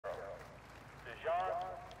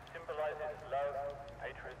symbolizes love,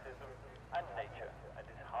 patriotism, and nature, and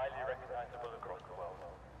is highly recognizable across the world.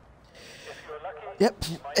 If you're lucky, Yep,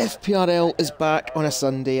 FPRL is back on a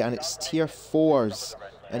Sunday and it's Tier 4s.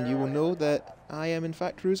 And you will know that I am in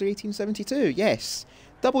fact Cruiser 1872, yes.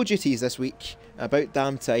 Double duties this week. About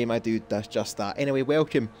damn time I do just that. Anyway,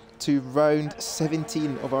 welcome to round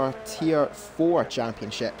 17 of our Tier 4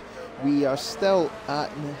 championship. We are still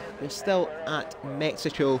at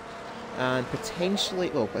Mexico and potentially,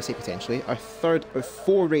 well, I say potentially, our third of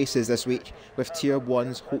 4 races this week with Tier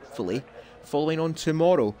 1s hopefully following on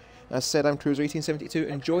tomorrow. As said, I'm Cruiser 1872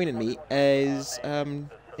 and joining me is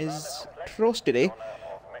Crossbury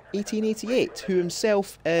 1888, who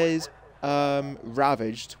himself is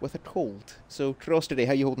ravaged with a cold. So Crossbury,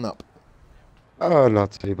 how are you holding up? Oh,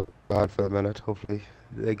 not too bad for a minute. Hopefully,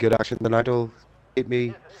 the good action tonight will keep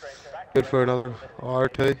me good for another hour or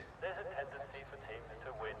two.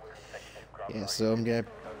 Yeah, so I'm going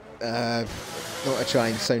to, not to try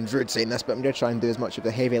and sound rude saying this, but I'm going to try and do as much of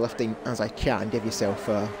the heavy lifting as I can, give yourself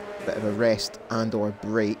a bit of a rest and or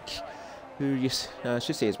break. Who you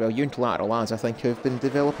should say as well, you and Collateral Lads, I think, have been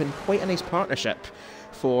developing quite a nice partnership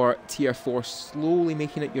for Tier 4, slowly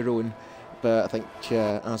making it your own. But I think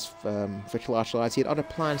as for Collateral Lads, he had other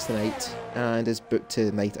plans tonight and is booked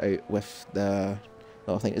to night out with the,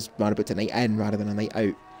 well, I think it's rather booked a night in rather than a night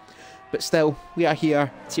out. But still, we are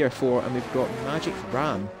here, Tier 4, and we've got Magic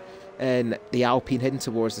Ram in the Alpine heading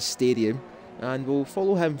towards the stadium, and we'll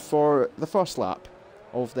follow him for the first lap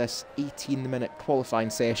of this 18-minute qualifying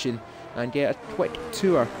session and get a quick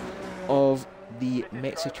tour of the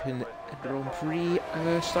Mexican Grand Prix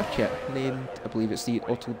circuit named, I believe it's the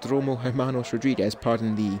Autodromo Hermanos Rodriguez,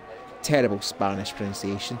 pardon the terrible Spanish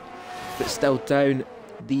pronunciation, but still down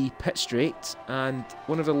the pit straight, and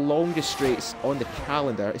one of the longest straights on the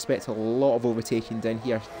calendar. Expect a lot of overtaking down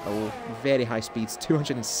here, very high speeds,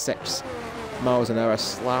 206 miles an hour,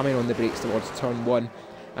 slamming on the brakes towards turn 1,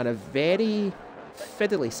 and a very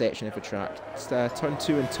fiddly section of the track. It's, turn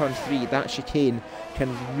 2 and turn 3, that chicane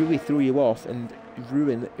can really throw you off and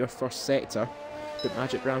ruin your first sector, but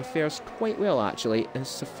Magic Ram fares quite well actually.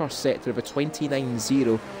 It's the first sector of a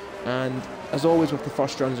 29.0, and as always with the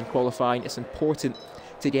first runs in qualifying, it's important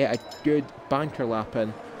to get a good banker lap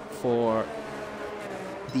in for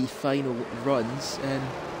the final runs in,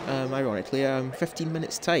 ironically, 15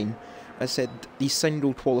 minutes time. As I said, the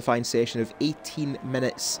single qualifying session of 18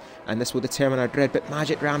 minutes, and this will determine our grid. But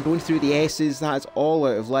Magic Ram going through the S's, that's all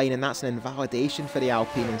out of line, and that's an invalidation for the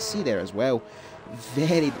Alpine, and see there as well.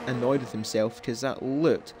 Very annoyed with himself because that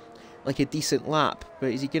looked like a decent lap,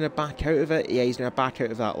 but is he going to back out of it? Yeah, he's going to back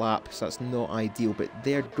out of that lap, so that's not ideal. But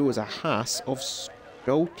there goes a Haas of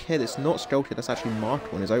Skull Kid. It's not Skull Kid, that's actually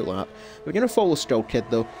Marco on his outlap. We're going to follow Skull Kid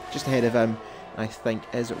though. Just ahead of him, I think,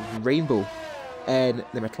 is Rainbow in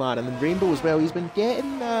the McLaren, and Rainbow as well. He's been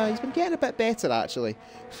getting a bit better actually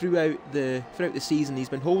throughout the season. He's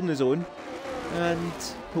been holding his own and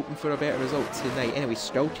hoping for a better result tonight. Anyway,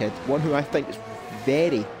 Skull Kid, one who I think is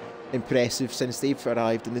very impressive since they've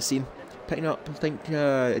arrived in the scene, picking up I think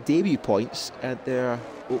debut points at their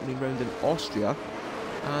opening round in Austria,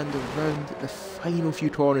 and around the final few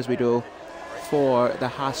corners we go for the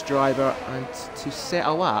Haas driver, and to set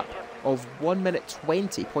a lap of 1 minute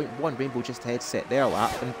 20.1. Rainbow just ahead set their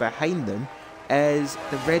lap, and behind them is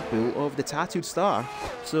the Red Bull of the Tattooed Star.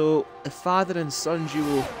 So the father and son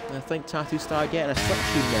duo, I think Tattooed Star getting a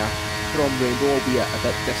suction there from Rainbow, albeit a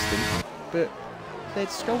bit distant. But said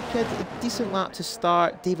Skull Kid, a decent lap to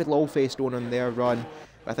start. David Lawface going on their run.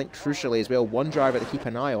 But I think crucially as well, one driver to keep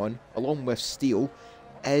an eye on, along with Steele,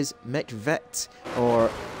 is Mick Witt, or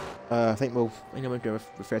I think we're going to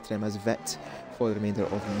refer to them as Witt for the remainder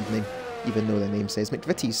of the evening, even though the name says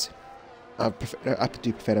McVitie's. I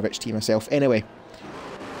do prefer a rich tea myself. Anyway,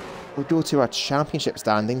 we'll go to our championship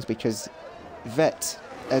standings, because Witt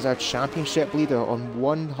is our championship leader on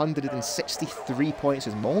 163 points,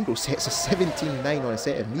 as Mongo sets a 17.9 on a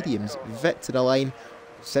set of mediums. Witt to the line,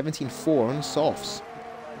 17.4 on softs.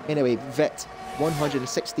 Anyway, Witt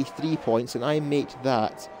 163 points, and I make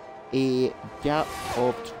that a gap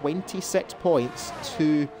of 26 points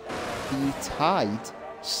to the tied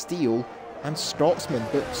Steele and Scotsman,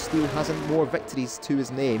 but Steele has more victories to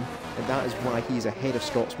his name, and that is why he's ahead of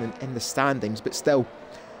Scotsman in the standings. But still,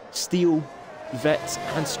 Steele, Witt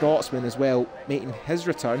and Scotsman as well making his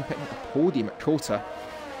return, picking up a podium at Kota.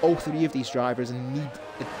 All three of these drivers need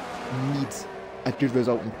a good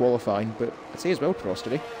result in qualifying, but I'd say as well,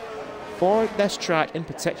 Crossbury, for this track in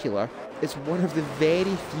particular, it's one of the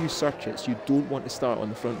very few circuits you don't want to start on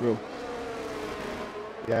the front row.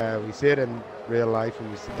 Yeah, we see it in real life and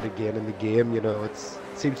we see it again in the game. You know, it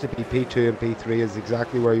seems to be P2 and P3 is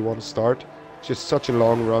exactly where you want to start. It's just such a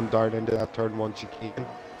long run down into that turn 1 chicane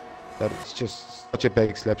that it's just such a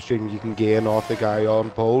big slipstream you can gain off the guy on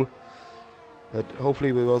pole. But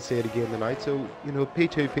hopefully we will see it again tonight. So, you know,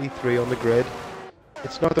 P2, P3 on the grid,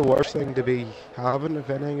 it's not the worst thing to be having. If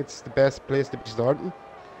anything, it's the best place to be starting.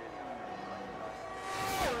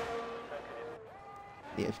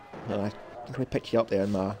 Yeah, I can probably pick you up there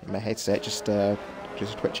in my headset, just a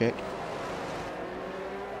quick check.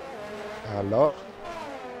 Hello?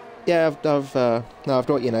 Yeah, I've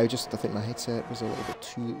got you now. Just I think my headset was a little bit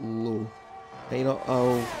too low. But, you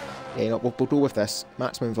know, we'll go with this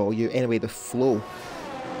maximum volume. Anyway, the flow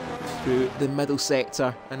through the middle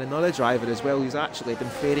sector, and another driver as well who's actually been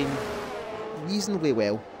faring reasonably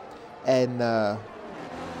well in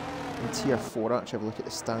Tier 4. Actually, have a look at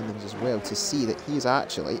the standings as well to see that he is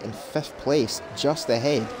actually in 5th place, just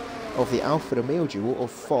ahead of the Alfa Romeo duo of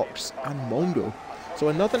Fox and Mondo. So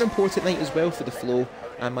another important night as well for the flow,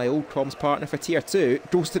 and my old comms partner for Tier 2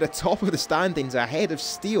 goes to the top of the standings ahead of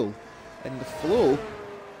Steele. And the flow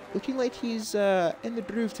looking like he's in the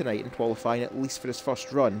groove tonight in qualifying, at least for his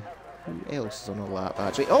first run. Who else is on a lap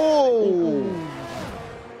actually? Oh!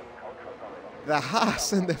 The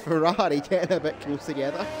Haas and the Ferrari getting a bit close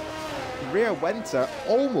together. Rare Winter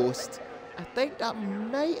almost, I think that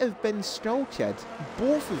might have been Skull Kid.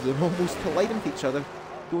 Both of them almost colliding with each other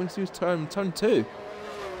going through turn 2.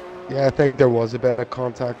 Yeah, I think there was a bit of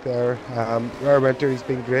contact there. Rare Winter, he's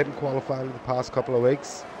been great in qualifying the past couple of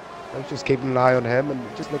weeks. I was just keeping an eye on him, and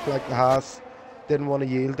it just looked like the Haas didn't want to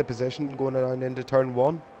yield the position going around into turn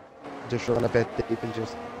 1. Just ran a bit deep and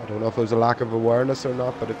just, I don't know if it was a lack of awareness or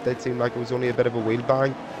not, but it did seem like it was only a bit of a wheel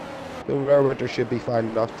bang. So Rare Winter should be fine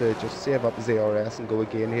enough to just save up his ARS and go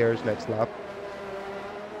again here his next lap.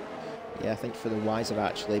 Yeah, I think for the wiser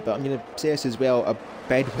actually, but I'm going to say this as well, a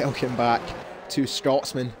big welcome back to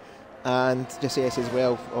Scotsman, and just say this as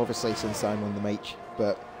well, obviously since I'm on the mic,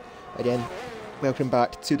 but again, welcome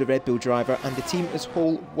back to the Red Bull driver and the team as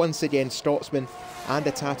whole. Once again, Scotsman and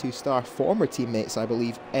the Tattoo Star, former teammates I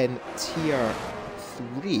believe in Tier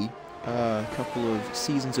 3 a couple of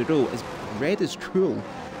seasons ago, as Red is Cool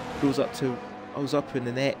goes up to, I was up in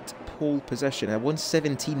the net pole position at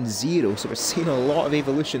 1:17.0, so we're seeing a lot of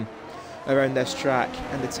evolution around this track,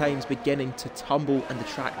 and the time's beginning to tumble and the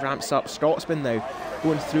track ramps up. Scotsman now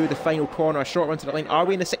going through the final corner, a short run to the line. Are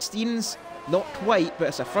we in the 16s? Not quite, but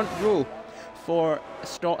it's a front row for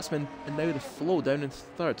Scotsman, and now the flow down in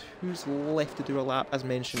 3rd. Who's left to do a lap? As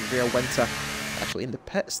mentioned, Rare Winter actually in the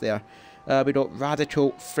pits there. We got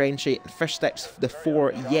Radical, Frenchie, and Fish Sticks, the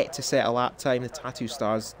 4 yet to set a lap time. The Tattoo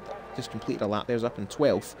Stars just completed a lap, there's up in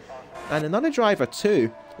 12th. And another driver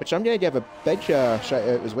too, which I'm going to give a big shout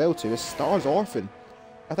out as well to, is Stars Orphan.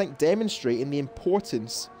 I think demonstrating the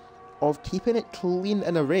importance of keeping it clean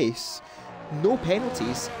in a race, no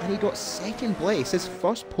penalties, and he got 2nd place, his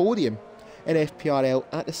first podium in FPRL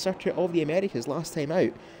at the Circuit of the Americas last time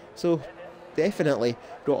out. So definitely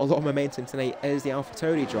got a lot of momentum tonight as the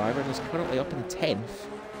AlphaTauri driver, and is currently up in 10th.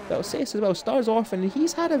 But I'll say this as well, Stars Orphan,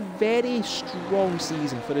 he's had a very strong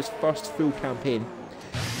season for his first full campaign,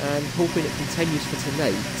 and hoping it continues for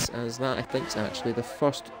tonight, as that I think is actually the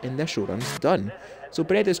first initial run's done. So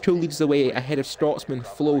Bread is Cool leads the way ahead of Scotsman,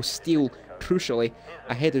 Flo, Steele, crucially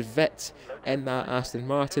ahead of Vit in that Aston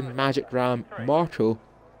Martin, Magic Ram, Marco,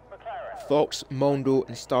 Fox, Mondo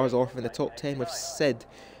and Stars Orphan in the top 10, with Sid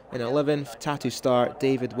in 11th, Tattoo Star,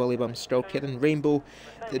 David, Willybum, Skull Kid and Rainbow,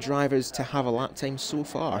 the drivers to have a lap time so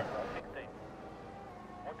far.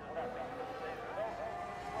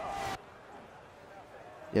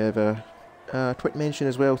 You have a quick mention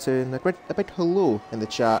as well to a big hello in the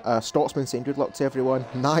chat. Scotsman saying good luck to everyone.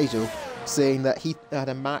 Nigel saying that he had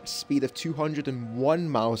a max speed of 201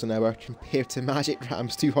 miles an hour compared to Magic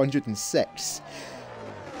Ram's 206.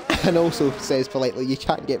 And also says politely, you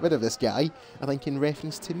can't get rid of this guy, I think in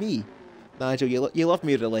reference to me. Nigel, you love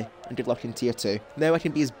me really, and good luck in Tier 2. Now I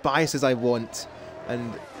can be as biased as I want,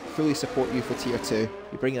 and fully support you for Tier 2.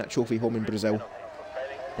 You're bringing that trophy home in Brazil.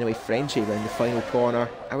 Anyway, Frenchie round the final corner.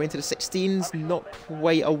 I went to the 16s, not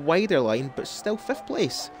quite a wider line, but still 5th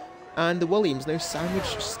place. And the Williams now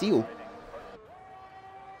sandwiched Steele.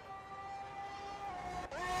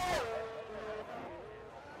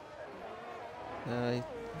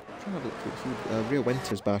 Trying to have a look at Real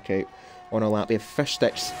Winter's back out on a lap. We have Fish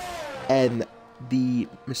Sticks in the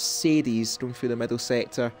Mercedes going through the middle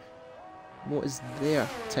sector. What is their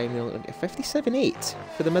time? 57.8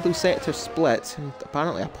 for the middle sector split, and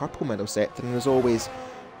apparently a purple middle sector. And as always,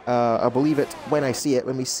 I believe it when I see it,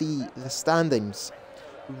 when we see the standings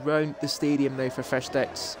round the stadium now for Fish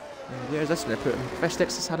Sticks. Where's this going to put him? Fish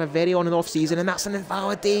Sticks has had a very on and off season, and that's an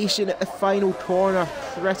invalidation at the final corner.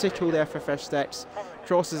 Critical there for Fish Sticks.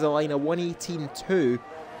 Crosses the line, a 1:18.2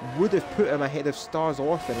 would have put him ahead of Stars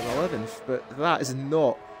Orphan in 11th, but that is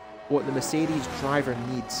not what the Mercedes driver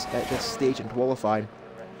needs at this stage in qualifying.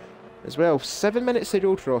 As well, 7 minutes to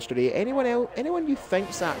go to Rostery. Anyone you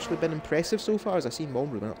think's actually been impressive so far? As I see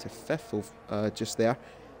Monroe went up to 5th just there.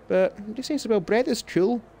 But I'm just saying as well, Brett is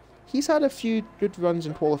cool. He's had a few good runs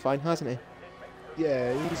in qualifying, hasn't he?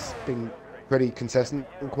 Yeah, he's been pretty consistent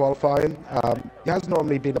in qualifying. He has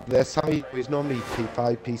normally been up this high. He's normally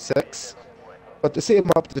P5, P6. But to see him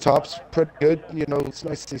up the top's pretty good. You know, it's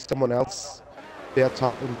nice to see someone else be at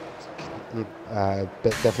top and a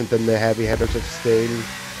bit different than the heavy hitters of Steele.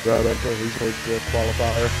 Winter, he's going to be a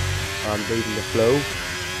qualifier and leading the flow.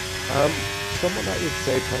 Someone I would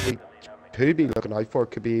say probably could be looking out for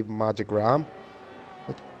could be even Magic Ram.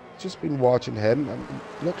 I've just been watching him and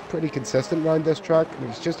he looks pretty consistent around this track. And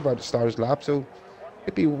he's just about to start his lap, so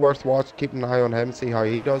it'd be worth watching, keeping an eye on him and see how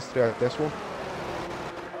he does throughout this one.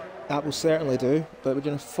 That will certainly do, but we're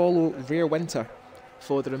going to follow Rare Winter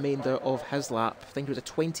for the remainder of his lap. I think it was a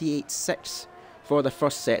 28.6 for the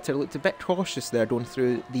first sector. Looked a bit cautious there going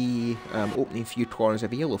through the opening few corners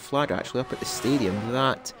of a yellow flag actually up at the stadium.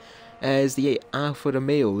 That is the Alfa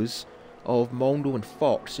Romeos of Mondo and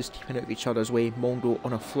Fox just keeping out of each other's way. Mondo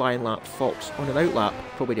on a flying lap, Fox on an out lap.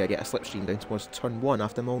 Probably going to get a slipstream down towards turn 1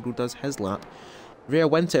 after Mondo does his lap. Rare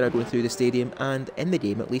Winter are going through the stadium, and in the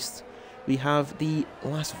game at least we have the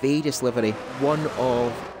Las Vegas livery, one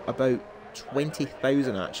of about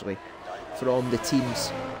 20,000 actually from the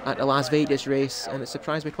teams at the Las Vegas race, and it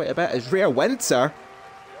surprised me quite a bit as Rare Winter,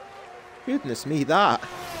 goodness me, that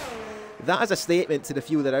is a statement to the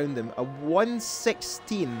field around them. A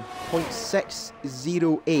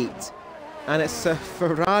 1:16.608, and it's a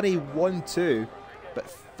Ferrari 1-2, but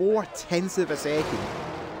 0.4 of a second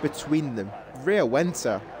between them. Rare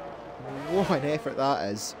Winter, what an effort that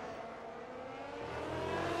is.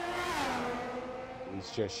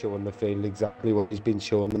 He's just showing the field exactly what he's been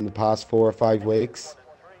showing in the past 4 or 5 weeks.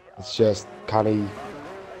 It's just, can he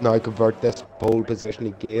now convert this pole position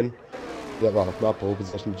again? Yeah, well, not pole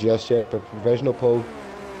position just yet, but provisional pole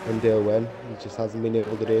into a win. He just hasn't been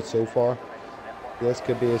able to do it so far. This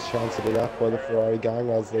could be his chance to do that for the Ferrari gang,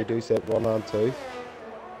 as they do sit 1 and 2.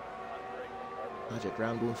 Magic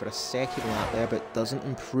Ram going for a second lap there, but doesn't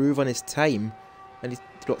improve on his time. And he's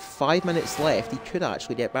got 5 minutes left. He could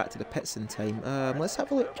actually get back to the pits in time. Let's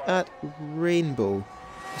have a look at Rainbow.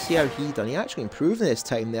 See how he done. He actually improved in his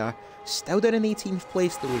time there. Still down in 18th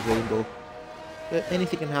place though with Rainbow. But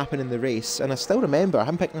anything can happen in the race. And I still remember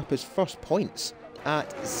him picking up his first points at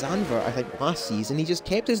Zandvoort, I think, last season. He just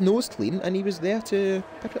kept his nose clean and he was there to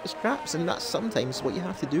pick up the scraps. And that's sometimes what you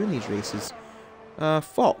have to do in these races.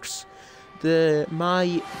 Fox,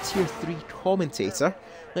 my Tier 3 commentator.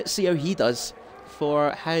 Let's see how he does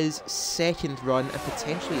for his second run and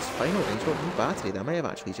potentially his final run. He's got no battery there. I might have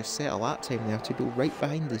actually just set a lap time there to go right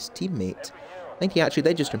behind his teammate. I think he actually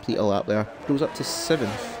did just complete a lap there. Goes up to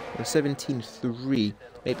 7th, or 17.3.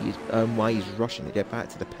 Maybe why he's rushing to get back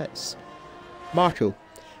to the pits. Marco,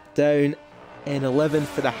 down in 11th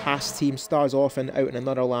for the Haas team. Stars Orphan out in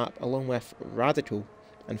another lap, along with Radical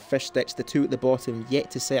and Fish Sticks, the two at the bottom,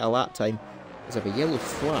 yet to set a lap time. There's a yellow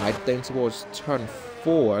flag down towards turn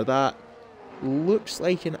 4. That looks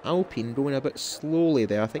like an Alpine going a bit slowly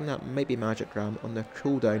there. I think that might be Magic Ram on their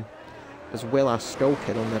cooldown, as well as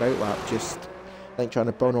Skulkin on their outlap, just I think trying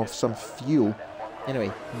to burn off some fuel.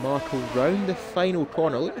 Anyway, Marco round the final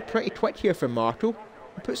corner, looking pretty quick here from Marco,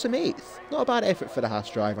 and puts him 8th. Not a bad effort for the Haas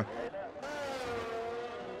driver.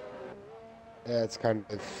 Yeah, it's kind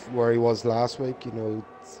of where he was last week, you know,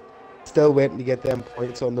 still waiting to get them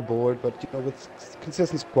points on the board, but you know, with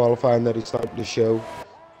consistent qualifying that he's starting to show,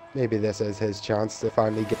 maybe this is his chance to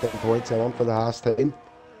finally get them points on for the Haas team.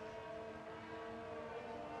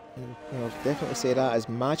 I'll definitely say that, as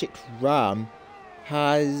Magic Ram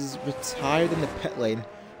has retired in the pit lane,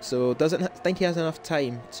 so doesn't think he has enough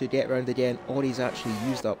time to get round again, or he's actually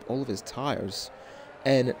used up all of his tyres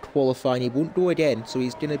in qualifying. He won't go again, so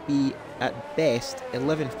he's going to be at best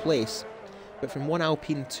 11th place. But from one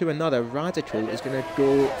Alpine to another, Radical is going to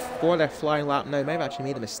go for their flying lap now. May have actually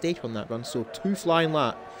made a mistake on that run, so 2 flying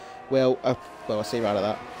lap. Well, I'll say rather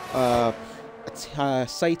that. A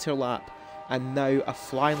sighter lap, and now a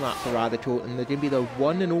flying lap for Radical, and they're going to be the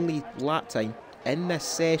one and only lap time in this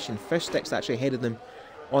session. Fish Sticks actually ahead of them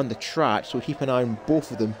on the track, so keep an eye on both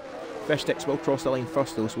of them. Fish Sticks will cross the line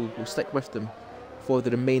first though, so we'll stick with them for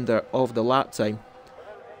the remainder of the lap time.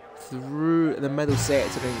 through the middle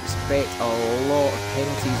sector and expect a lot of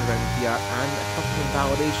penalties around here and a couple of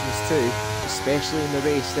invalidations too, especially in the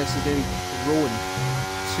race. This is going to be prone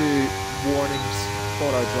to warnings for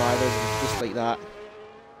our drivers and just like that.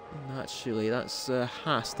 Naturally, that's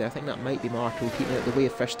Hasty. I think that might be Marco keeping it out of the way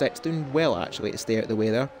of Fish Sticks. Doing well actually to stay out of the way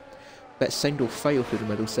there. But single file through the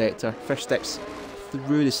middle sector. Fish Sticks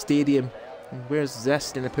through the stadium. And where's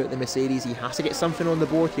this going to put the Mercedes? He has to get something on the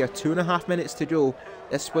board here. 2.5 minutes to go.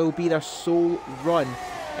 This will be their sole run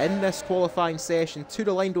in this qualifying session. To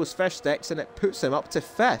the line goes Fish Sticks, and it puts him up to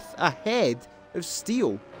 5th ahead of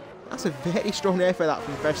Steele. That's a very strong effort that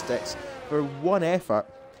from Fish Sticks for one effort.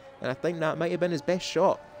 And I think that might have been his best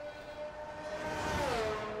shot.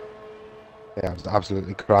 Yeah, it was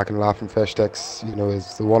absolutely cracking laugh from Fish Sticks. You know,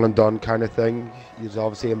 it's the one and done kind of thing. He's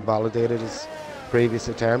obviously invalidated his previous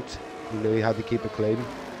attempt. He knew he had to keep it clean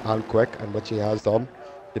and quick, and which he has done,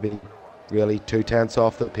 to be really 2/10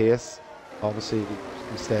 off the pace. Obviously,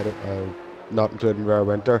 instead of not including Rare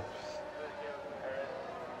Winter.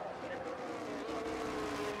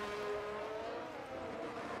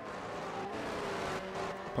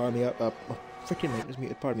 Pardon me, freaking mic was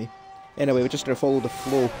muted, pardon me. Anyway, we're just going to follow the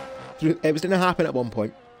flow. It was going to happen at one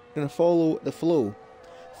point. We're going to follow the flow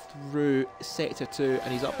through Sector 2,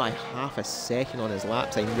 and he's up by half a second on his lap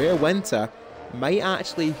time. Rare Winter might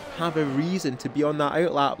actually have a reason to be on that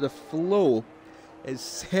outlap. The flow is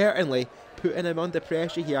certainly putting him under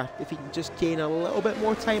pressure here. If he can just gain a little bit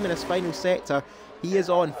more time in his final sector, he is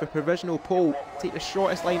on for provisional pole. Take the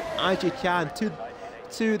shortest line as you can to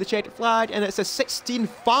the checkered flag, and it's a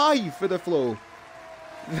 16.5 for the flow.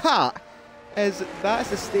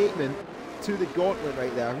 That's a statement to the gauntlet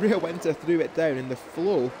right there. Rare Winter threw it down, and the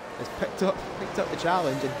flow has picked up the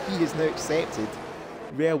challenge, and he has now accepted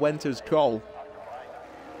Rare Winter's call.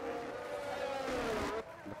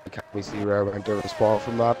 Can we see Rare Winter respond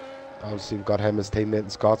from that? Obviously, we've got him, his teammate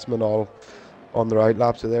and Scotsman all on the right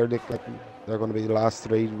lap, so they're going to be the last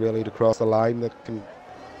three really to cross the line that can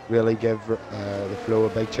really give the flow a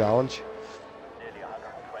big challenge.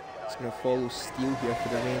 He's going to follow Steele here for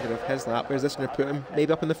the remainder of his lap. Where's this going to put him?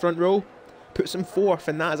 Maybe up in the front row? Puts him 4th,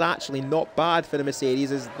 and that is actually not bad for the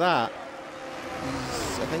Mercedes, is that?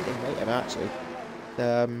 I think they might have actually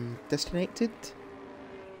disconnected.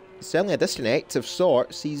 Certainly a disconnect of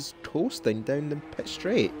sorts. He's coasting down the pit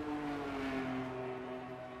straight.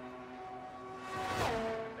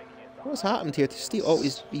 What's happened here to Steele? Oh,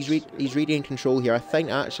 he's reading control here. I think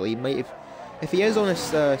actually he might have, if he is on his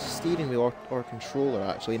steering wheel or controller,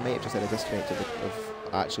 actually, he might have just had a disconnect of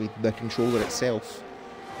actually the controller itself.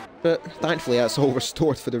 But thankfully that's all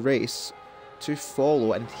restored for the race to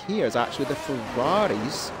follow. And here's actually the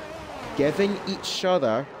Ferraris giving each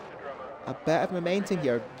other a bit of momentum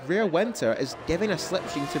here. Rare Winter is giving a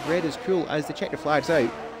slipstream to Bread is Cool as they check the flags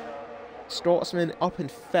out. Scotsman up in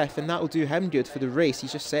 5th, and that will do him good for the race.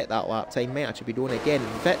 He's just set that lap time, might actually be going again.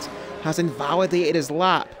 Vitt has invalidated his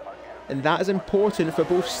lap, and that is important for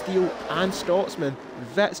both Steele and Scotsman.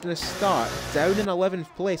 Vitt's going to start down in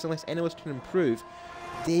 11th place unless anyone can improve.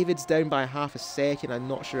 David's down by half a second. I'm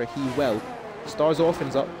not sure he will.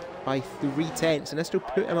 Starzoffin's up by 3/10, and this will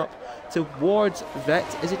put him up towards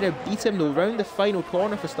Vitt. Is it going to beat him though? Round the final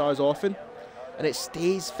corner for Starzoffin, and it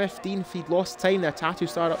stays 15th. He'd lost time there. Tattoo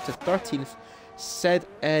Star up to 13th. Sid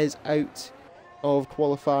is out of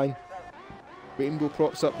qualifying. Rainbow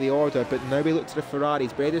props up the order, but now we look to the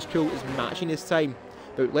Ferraris. Breaders Cool is matching his time,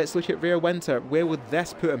 but let's look at Rare Winter. Where would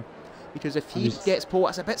this put him? Because if he gets pole,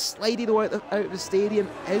 that's a bit slidey though out of the stadium.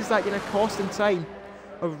 Is that going to cost him time?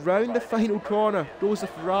 Around the final corner goes the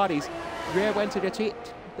Ferraris. Rare Winter to take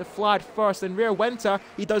the flag first, and Rare Winter,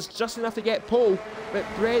 he does just enough to get pole, but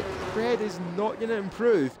Bread is not going to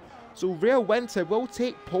improve. So Rare Winter will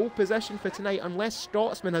take pole position for tonight unless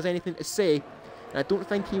Scotsman has anything to say, and I don't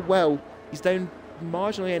think he will. He's down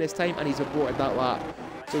marginally in his time, and he's aborted that lap.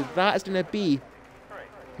 So that is going to be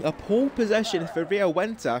a pole position for Rare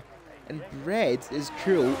Winter, and Bread is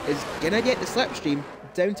Cool is going to get the slipstream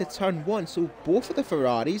down to turn 1. So both of the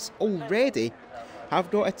Ferraris already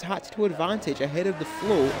have got a tactical advantage ahead of the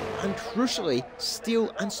flow, and crucially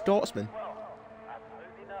Steele and Scotsman.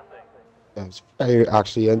 It was very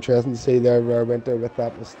actually interesting to see there Rare Winter with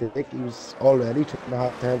that mistake. He was already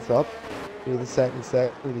 2.5 tenths up in the second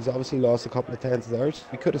set, and he's obviously lost a couple of tenths there.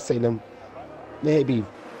 We could have seen him maybe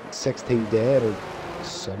 16 dead, or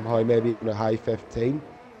somehow maybe even a high 15,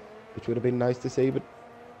 which would have been nice to see. But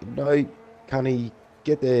now, can he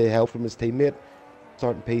get the help from his teammate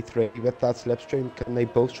starting P3 with that slipstream? Can they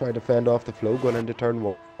both try to fend off the flow going into turn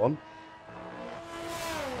 1?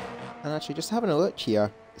 And actually, just having a look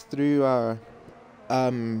here through our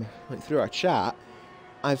chat,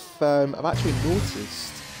 I've actually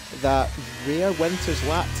noticed that Rare Winter's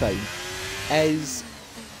lap time is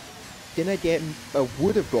gonna get him,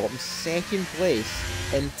 would have got him second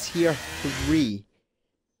place in Tier 3.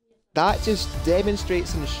 That just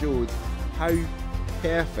demonstrates and showed how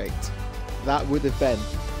perfect that would have been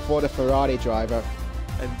for the Ferrari driver,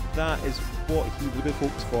 and that is what he would have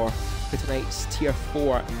hoped for tonight's Tier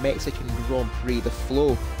 4 Mexican Grand Prix. The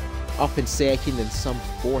flow up in second and some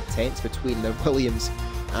 4/10 between the Williams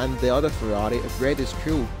and the other Ferrari of Red is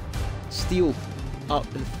Cool. Steele up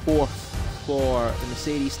in 4th for the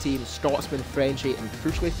Mercedes team, Scotsman, Frenchie, and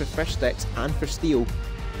crucially for Fishsticks and for Steele,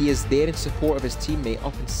 he is there in support of his teammate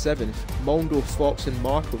up in 7th. Mongo, Fox and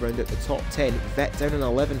Marco round out the top 10, Vet down in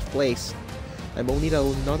 11th place, and we'll need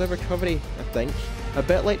another recovery, I think, a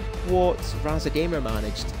bit like what Raza Gamer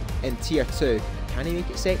managed in Tier 2. Can he make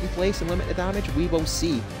it second place and limit the damage? We will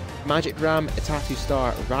see. Magic Ram, Tattoo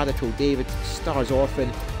Star, Radical, David, Stars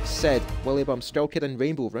Orphan, Sid, Willybum, Strollkid and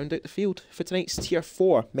Rainbow round out the field for tonight's Tier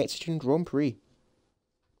 4 Mexican Grand Prix.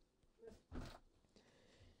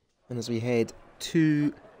 And as we head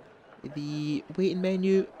to the waiting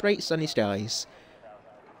menu, bright sunny skies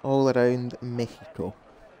all around Mexico.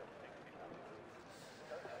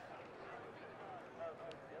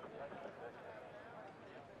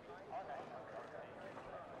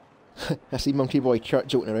 I see Monkey Boy Kurt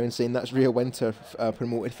joking around saying that's Real Winter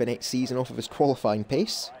promoted for next season off of his qualifying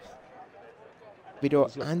pace. We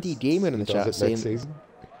got Andy Gamer in the chat saying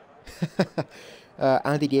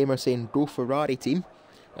Andy Gamer saying go Ferrari team.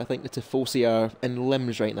 I think the Tifosi are in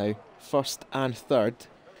limbs right now, 1st and 3rd.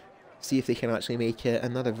 See if they can actually make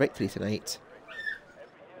another victory tonight.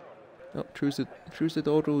 Oh, Cruz the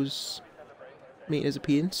Dodo's making his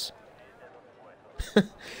appearance.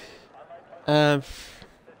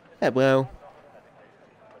 Yeah, well,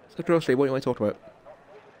 so Grocery, what do you want to talk about?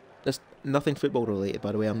 There's nothing football related,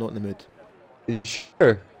 by the way. I'm not in the mood.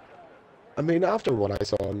 Sure. I mean, after what I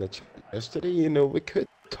saw on the chat yesterday, you know, we could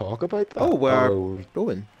talk about that. Oh, we're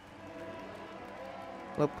going.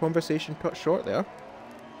 Well, conversation cut short there.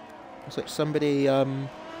 Looks like somebody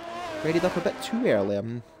readied up a bit too early.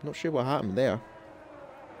 I'm not sure what happened there.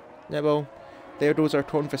 Yeah, well, there goes our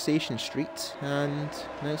conversation street, and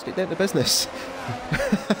now let's get down to business.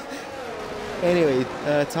 Anyway,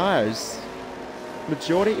 tyres.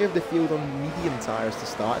 Majority of the field on medium tyres to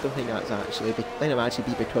start. I don't think that's actually, it might actually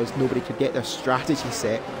be because nobody could get their strategy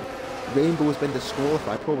set. Rainbow's been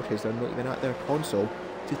disqualified, probably because they're not even at their console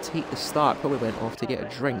to take the start. Probably went off to get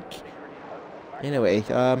a drink. Anyway,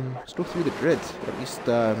 let's go through the grid, or at least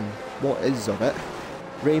what is of it.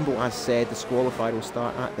 Rainbow, as said, disqualified, will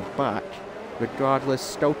start at the back. Regardless,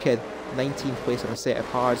 Skull Kid, 19th place on a set of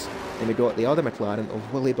hards. Then we got the other McLaren of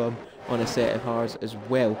Willybum on a set of hards as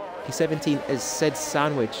well. P17 is Sid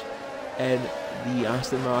Sandwich in the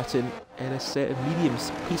Aston Martin in a set of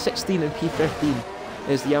mediums. P16 and P15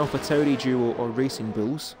 is the Alpha Tauri duo, or Racing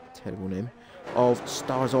Bulls, terrible name, of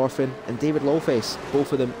Stars Orphan and David Lawface,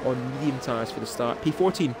 both of them on medium tyres for the start.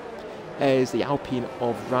 P14 is the Alpine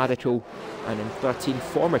of Radical, and in 13,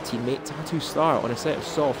 former teammate Tattoo Star on a set of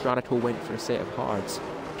softs. Radical went for a set of hards.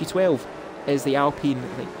 P12 is the Alpine,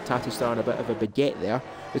 I think Tattoo Star on a bit of a baguette there,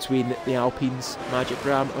 between the Alpines, Magic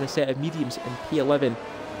Ram on a set of mediums, and P11,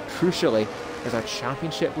 crucially, is our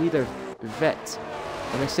championship leader, Vit,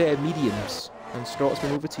 on a set of mediums. And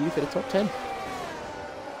Scotsman, over to you for the top 10.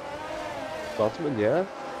 Scotsman, yeah?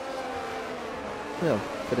 Well,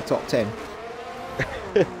 for the top 10.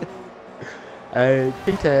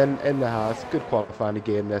 P10 in the house, good qualifying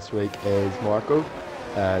again this week is Marco.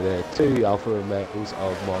 The two Alfa Romeos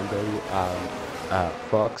of Mongo and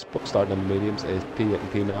Fox, starting in the mediums, is P8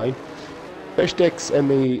 and P9. Fishsticks in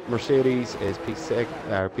the Mercedes is P6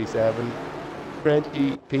 or P7.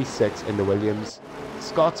 Frenchie P6 in the Williams.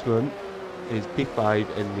 Scotsman is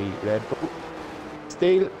P5 in the Red Bull.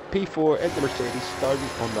 Steele P4 in the Mercedes, starting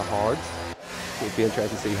on the hards. It'll be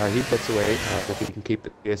interesting to see how he puts away if he can keep the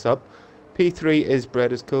pace up. P3 is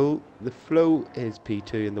Bread is Cool. The Flow is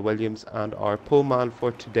P2 in the Williams, and our pole man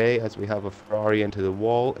for today, as we have a Ferrari into the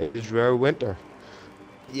wall, is Rare Winter.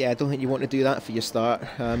 Yeah, I don't think you want to do that for your start,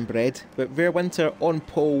 Bread. But Rare Winter on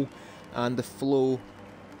pole, and the Flow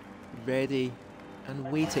ready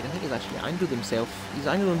and waiting. I think he's actually angled himself. He's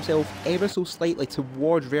angled himself ever so slightly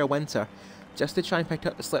towards Rare Winter, just to try and pick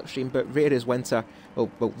up the slipstream. But Rare is Winter.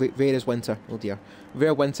 Rare is Winter. Oh dear.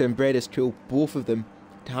 Rare Winter and Bread is Cool. Both of them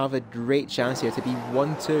to have a great chance here to be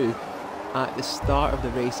 1-2 at the start of the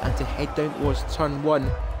race, and to head down towards turn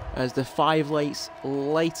 1 as the 5 lights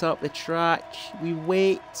light up the track. We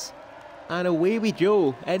wait, And away we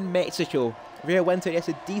go in Mexico. Rear Winter gets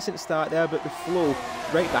a decent start there, but the flow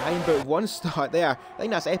right behind. But one start there. I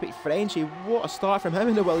think that's Epic Frenchie. What a start from him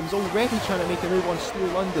in the Williams. Already trying to make a move on Steel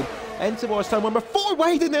London. In towards turn one before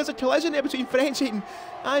wide, and there's a collision there between Frenchie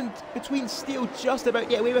and between Steel. Just about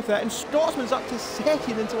get away with it. And Scotsman's up to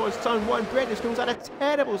second in towards turn one. Brendan Scholes had a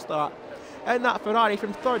terrible start in that Ferrari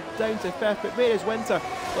from third down to fifth. But where is Winter?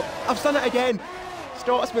 Look, I've done it again.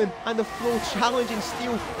 Scotsman and the flow challenging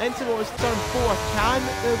Steel in towards turn four. Can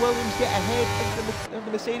the Williams get ahead of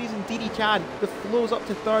the Mercedes? Indeed he can. The flow's up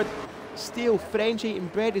to third. Steel, Frenchie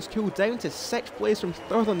and Brendan Scholes down to sixth place from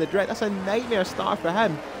third on the grid. That's a nightmare start for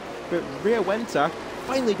him. But Rear Winter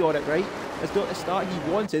finally got it right. Has got the start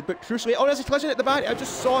he wanted, but crucially, oh, there's a collision at the back. I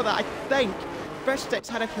just saw that. I think Fish Sticks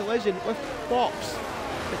had a collision with Fox.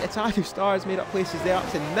 But the Tattoo Stars made up places there up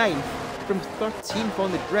to 9th from 13th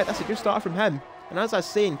on the grid. That's a good start from him. And as I was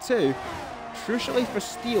saying too, crucially for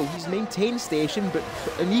Steel, he's maintained station,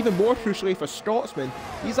 and even more crucially for Scotsman,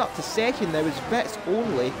 he's up to second now. His bits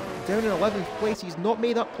only down in 11th place. He's not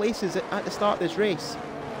made up places at the start of this race.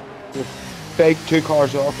 Big 2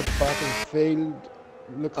 cars off at the back of the field.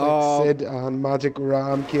 Looks like Sid and Magic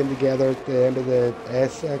Ram came together at the end of the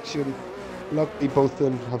S section. Luckily both of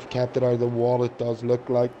them have kept it out of the wall, it does look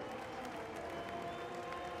like.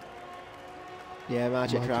 Yeah,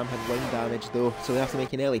 Magic Ram had wing damage though, so they have to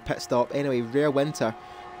make an early pit stop. Anyway, Rear Winter,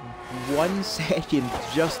 1 second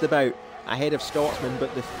just about ahead of Scotsman,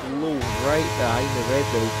 but the flow right behind the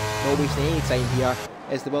Red Bull. Not wasting any time here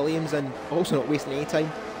is the Williams, and also not wasting any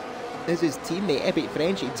time is his teammate Epic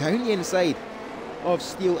Frenchie down the inside of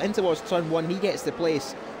Steel in towards turn one. He gets the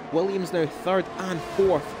place. Williams now third and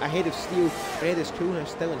fourth ahead of Steel. Brendan Scholes now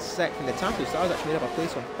still in sixth, and the Tattoo Stars actually made up a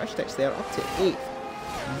place on Fish Sticks there up to 8th.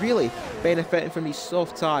 Really benefiting from these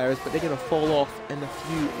soft tyres, but they're going to fall off in a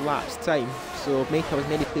few laps time, so make up as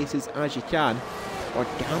many places as you can, or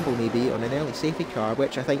gamble maybe on an early safety car,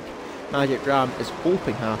 which I think Magic Ram is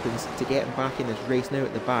hoping happens to get him back in this race now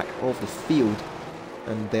at the back of the field.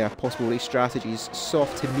 And their possible race strategies,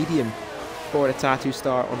 soft to medium for a Tattoo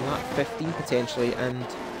Star on lap 15 potentially. And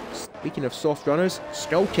speaking of soft runners,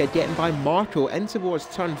 Skull Kid getting by Marco in towards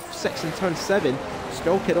turn 6 and turn 7.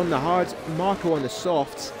 Skull Kid on the hards, Marco on the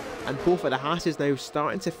softs, and both of the Hasses now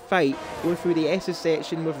starting to fight, going through the S's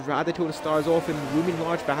section with Raditone Stars off and looming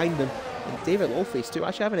large behind them. And David Lawface too,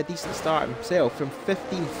 actually having a decent start himself from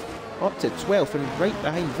 15th up to 12th and right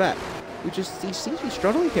behind Vip. He seems to be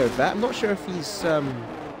struggling here with that. I'm not sure if he's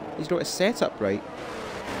got his setup right.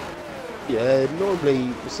 Yeah, normally,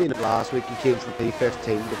 we've seen it last week, he came from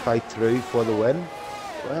P15 to fight through for the win.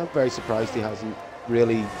 Well, I'm very surprised he hasn't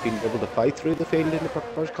really been able to fight through the field in the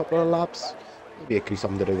first couple of laps. Maybe it could be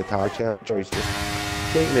something to do with tire change, or he's just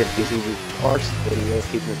taking it easy with cars, but he is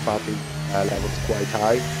keeping his battery levels quite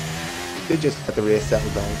high. He could just let the race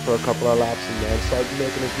settle down for a couple of laps and then start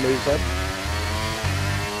making his moves up.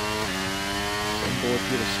 Board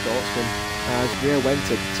here with Scotsman as Rear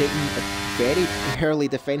Winter taking a very early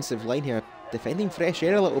defensive line here, defending fresh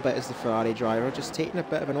air a little bit as the Ferrari driver, just taking a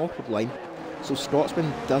bit of an awkward line, so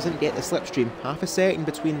Scotsman doesn't get the slipstream. Half a second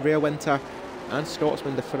between Rear Winter and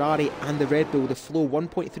Scotsman, the Ferrari and the Red Bull. The flow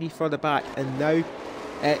 1.3 further back, and now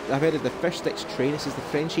I've heard of the Fish Sticks train. This is the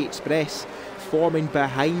Frenchie Express forming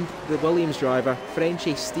behind the Williams driver.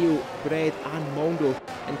 Frenchie, Steel, Bread and Mongo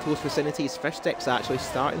in close vicinities. Fish Sticks actually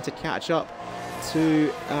starting to catch up to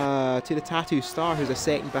the Tattoo Star, who's a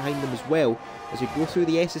second behind them as well. As we go through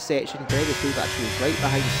the S section, Brendan Scholes actually right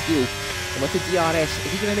behind Steel. And with the DRS, is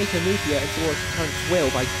he going to make a move here towards turn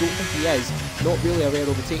 12? I don't think he is. Not really a rare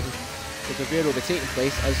overtaking. There's a rare overtaking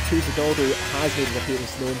place, as Tuesday Dodo has made an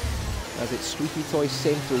appearance known, as it's Squeaky Toy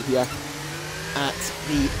Central here at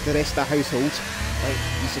the rest of the household.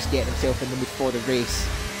 He's just getting himself in the mood for the race.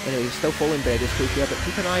 Anyway, he's still following Brendan Scholes here, but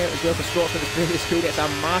keep an eye out as well for Scotsman as Brendan Scholes gets a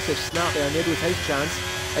massive snap there and there goes his chance.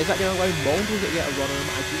 Is that going to allow Mondo to get a run on him?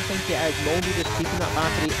 I do think it is. Mondo just keeping that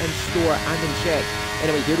battery in store and in check.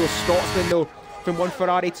 Anyway, here goes Scotsman though, from one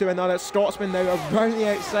Ferrari to another. Scotsman now around the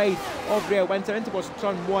outside of Rear Winter into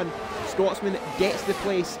turn 1. Scotsman gets the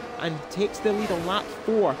place and takes the lead on lap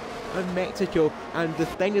 4 in Mexico. And the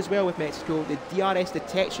thing as well with Mexico, the DRS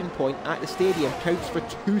detection point at the stadium counts for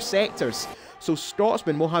 2 sectors. So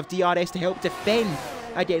Scotsman will have DRS to help defend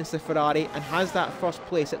against the Ferrari and has that first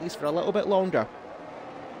place at least for a little bit longer.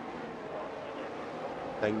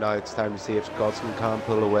 I think now it's time to see if Scotsman can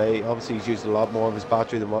pull away. Obviously he's used a lot more of his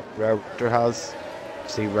battery than what Rear Winter has.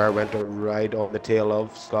 See Rear Winter right on the tail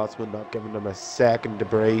of Scotsman, not giving him a second to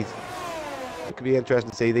breathe. It could be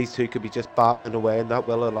interesting to see. These two could be just battling away, and that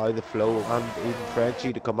will allow the flow and even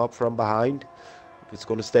Frenchie to come up from behind if it's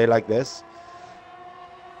going to stay like this.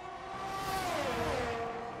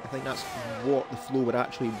 think that's what the flow would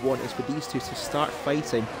actually want, is for these two to start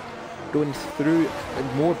fighting, going through,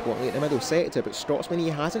 and more importantly, at the middle sector. But Scotsman, he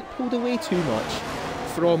hasn't pulled away too much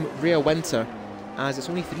from Rare Winter, as it's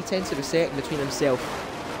only 0.3 of a second between himself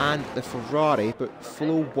and the Ferrari, but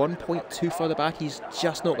Flo 1.2 further back. He's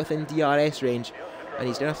just not within DRS range, and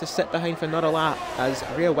he's going to have to sit behind for another lap, as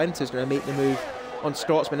Rare Winter's going to make the move on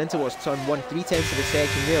Scotsman in towards turn 1, 0.3 of a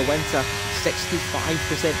second. Rare Winter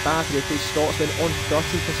 65% battery, plays Scotsman on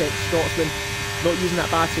 13%. Scotsman not using that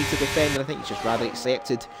battery to defend, and I think he's just rather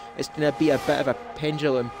accepted. It's going to be a bit of a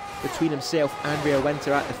pendulum between himself and Rare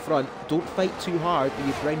Winter at the front. Don't fight too hard, but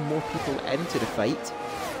you bring more people into the fight.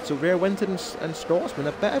 So Rare Winter and Scotsman,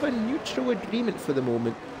 a bit of a neutral agreement for the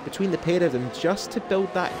moment between the pair of them, just to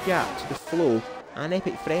build that gap to the flow. And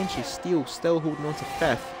Epic Frenchie still holding on to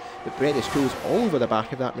 5th, but Bredish Cool's all over the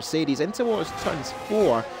back of that Mercedes in towards turns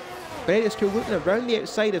 4. Bredish Cool looking around the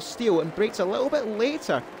outside of Steele and brakes a little bit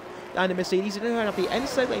later than the Mercedes. He's now on the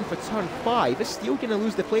inside line for turn 5. Is Steele going to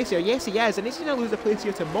lose the place here? Yes, he is, and he's going to lose the place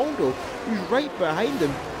here to Mondo, who's right behind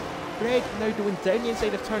him. Greg now going down the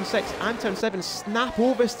inside of turn 6 and turn 7. Snap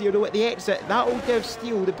over Steele though at the exit. That will give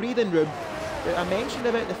Steele the breathing room. But I mentioned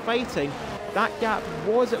about the fighting. That gap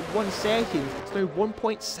was at 1 second. It's now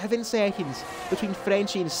 1.7 seconds between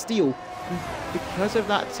Frenchie and Steele. And because of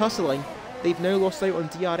that tussling, they've now lost out on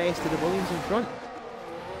DRS to the Williams in front.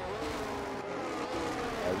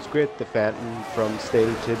 It was great defending from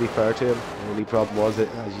Steele, to be fair to him. The only problem was that,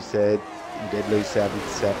 as you said, he did lose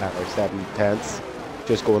 7 tenths.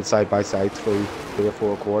 Just going side by side through 3 or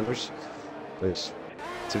 4 corners. But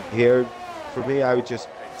to here, for me, I would just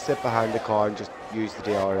sit behind the car and just use the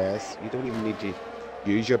DRS. You don't even need to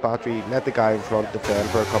use your battery. Let the guy in front defend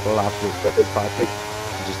for a couple of laps with his battery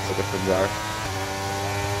and just take it from there.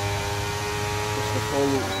 Just the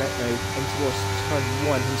follow bit now in towards turn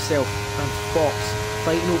 1 himself and Fox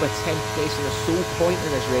fighting over 10th place in a sole point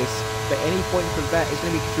in this race. But any point for Vitt is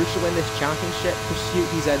going to be crucial in this championship pursuit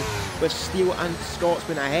he's in, with Steele and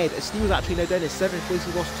Scotsman ahead. Steele's actually now down in 7th place.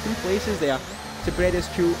 He lost 2 places there to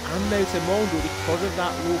Bredish Cool and now to Mondo because of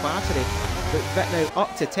that low battery. But Vitt now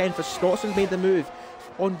up to 10 for Scotsman's made the move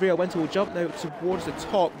on Rare Winter. Will jump now towards the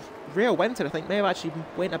top. Rare Winter, I think, may have actually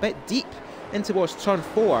went a bit deep in towards turn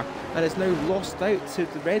 4 and has now lost out to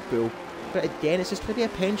the Red Bull. But again, it's just going to be a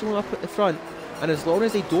pendulum up at the front, and as long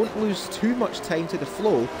as they don't lose too much time to the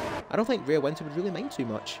flow, I don't think Rare Winter would really mind too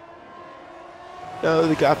much. No,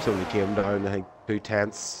 the gap's only came down, I think, 2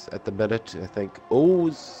 tenths at the minute. I think, oh,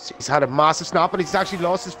 he's had a massive snap, and he's actually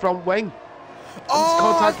lost his front wing. Oh! He's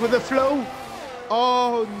contact with the flow.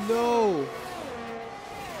 Oh no!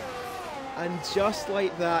 And just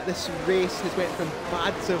like that, this race has went from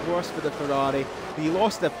bad to worse for the Ferrari. He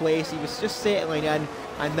lost the place, he was just settling in,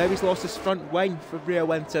 and now he's lost his front wing for Rare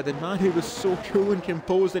Winter. The man who was so cool and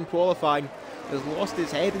composed in qualifying has lost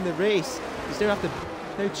his head in the race. He's going to have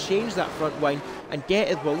to now change that front wing and get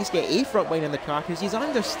it, well, at least get a front wing in the car, because he's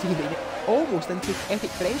understeering almost into Epic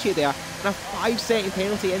Frenchie there. And a 5-second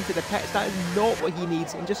penalty into the pits, that is not what he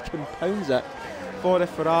needs, and just compounds it for the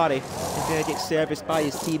Ferrari. He's going to get serviced by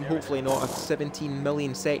his team, hopefully not a 17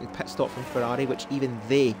 million second pit stop from Ferrari, which even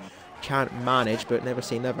they can't manage, but never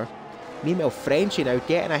say never. Meanwhile, Frenchie now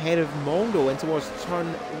getting ahead of Mondo in towards turn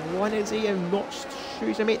 1, is he? I'm not sure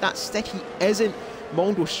he's going to make that stick. He isn't.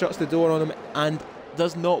 Mondo shuts the door on him and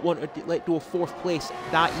does not want to let go of 4th place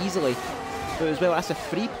that easily. But as well, that's a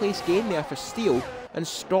 3-place gain there for Steele, and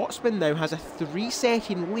Scotsman now has a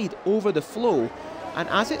 3-second lead over the flow. And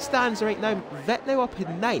as it stands right now, Vitt now up in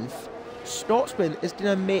 9th. Scotsman is going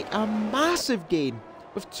to make a massive gain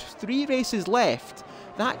with 3 races left.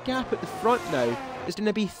 That gap at the front now is going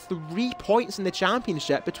to be 3 points in the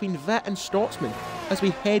championship between Vitt and Scotsman as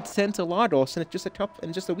we head into Lardos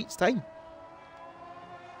in just a week's time.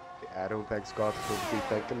 I don't think Scott's going to be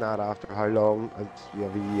thinking that after how long. You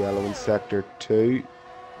have a yellow in sector 2.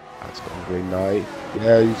 That's gone green now.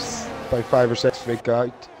 Yeah, he's about 5 or 6 feet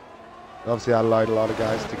out. Obviously, that allowed a lot of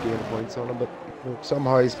guys to gain points on him, but you know,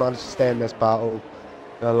 somehow he's managed to stay in this battle.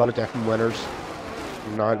 A lot of different winners.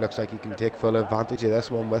 And now it looks like he can take full advantage of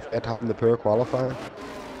this one with it having the poor qualifying.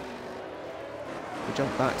 We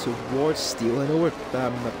jump back towards Steele. I know we're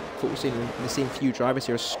focusing on the same few drivers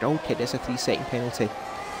here. Skull Kid is a 3-second penalty.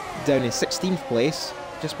 Down in 16th place,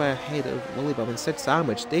 just by ahead of Willybum and Sid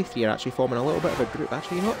Sandwich. They 3 are actually forming a little bit of a group.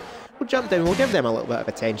 Actually, you know what? We'll jump down, we'll give them a little bit of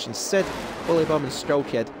attention. Sid, Willybum and Skull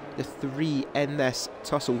Kid, the 3 in this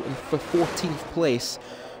tussle, and for 14th place.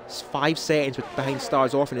 It's 5 seconds behind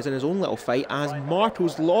Stars Orphan is in his own little fight as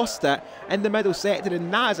Marco's lost it in the middle sector,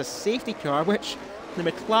 and that is a safety car, which the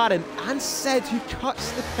McLaren and Sid, who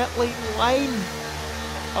cuts the pit lane line.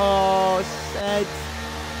 Oh, Sid.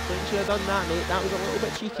 think should have done that, mate. That was a little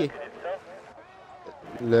bit cheeky.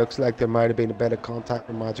 Looks like there might have been a bit of contact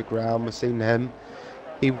with Magic Realm. We've seen him.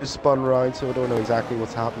 He was spun around, so I don't know exactly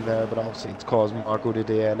what's happened there, but obviously it's caused Marco to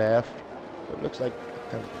DNF. It looks like,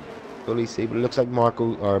 I can't fully see, but it looks like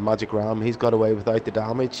Marco, or Magic Realm, he's got away without the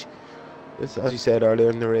damage. This, as you said earlier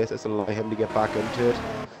in the race, it's allowing him to get back into it.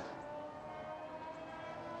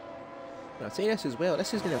 I'd say this as well,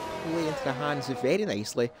 this is going to play into the hands very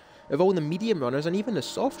nicely of all the medium runners and even the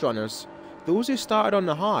soft runners. Those who started on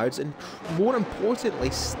the hards, and more importantly,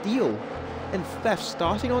 Steele in 5th,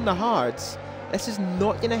 starting on the hards. This is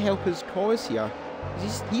not going to help his cause here.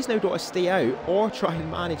 He's now got to stay out or try and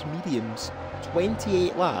manage mediums.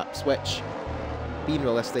 28 laps, which, being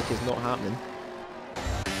realistic, is not happening.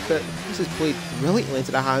 But this has played brilliantly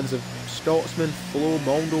into the hands of Scotsman, Flo,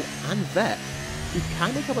 Mondo and Vitt, who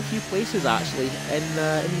can make up a few places actually in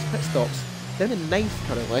these pit stops. Down in 9th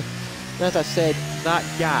currently. And as I said, that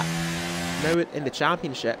gap now in the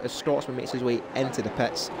championship as Scotsman makes his way into the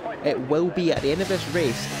pits. It will be at the end of this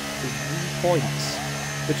race 3 points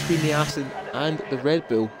between the Aston and the Red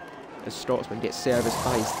Bull as Scotsman gets serviced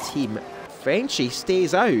by his team. Frenchie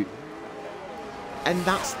stays out, and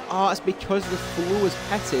that's it's because the Flo is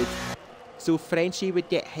pitted, so Frenchie would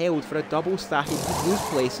get held for a double stack and he'd lose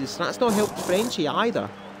places, so that's not helped Frenchie either.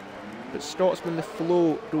 But Scotsman, the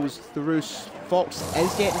Flo goes through. Fox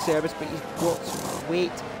is getting service, but he's got to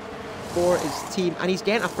wait for his team, and he's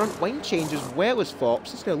getting a front wing change as well as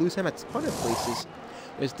Fox. He's going to lose him a ton of places.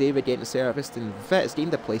 There's David getting serviced, and Vitt has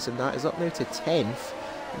gained a place in that, is up now to 10th,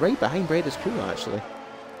 right behind Breda's crew actually.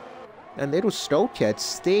 And there was Skull Kid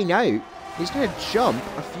staying out. He's going to jump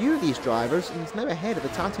a few of these drivers, and he's now ahead of the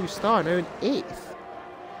Tattoo Star, now in 8th.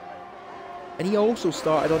 And he also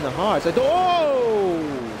started on the hards.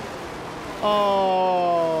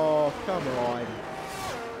 Oh, come on.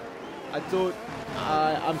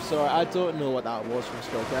 I'm sorry, I don't know what that was from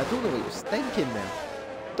Skull Kid. I don't know what he was thinking then.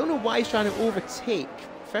 I don't know why he's trying to overtake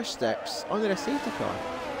Fish Sticks under a safety car.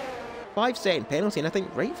 5-second penalty, and I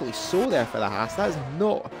think rightfully so there for the Haas. That is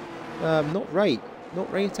not right.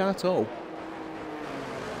 Not right at all.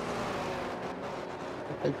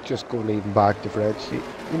 I think just going even back to Frenchie,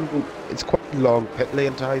 it's quite a long pit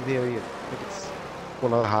lane time here. I think it's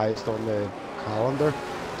one of the highest on the calendar.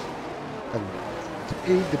 And to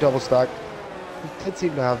be the double stack, he did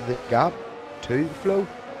seem to have the gap to the Flo,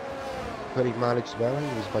 but he managed well.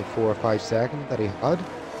 It was by 4 or 5 seconds that he had.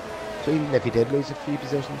 So even if he did lose a few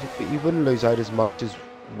positions, he wouldn't lose out as much as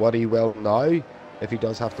what he will now if he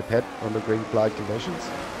does have to pit under green flag conditions.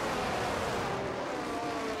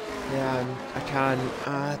 Yeah,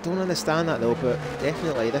 I don't understand that though, but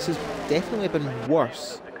definitely, this has definitely been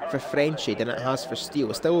worse for Frenchie than it has for Steele.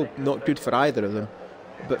 It's still not good for either of them,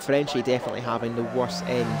 but Frenchie definitely having the worst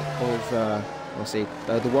end of,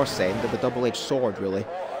 the worst end of the double-edged sword really,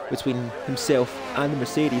 between himself and the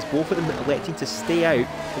Mercedes, both of them electing to stay out,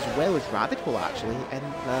 as well as Radical actually, in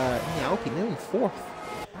the Alpine, now in 4th,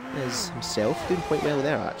 is himself, doing quite well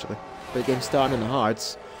there actually. But again, starting on the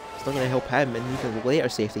hards, it's not going to help him in even the later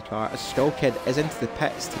safety car, as Skull Kid is into the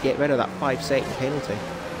pits to get rid of that 5-second penalty,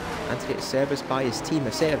 and to get serviced by his team,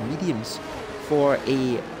 a set of mediums, for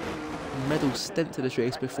a middle stint to this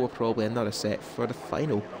race before probably another set for the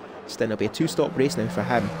final stint. It'll be a 2-stop race now for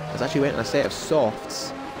him. He's actually went on a set of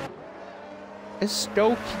softs. I'm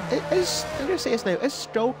going to say this now, is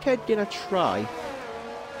Skull Kid going to try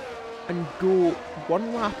and go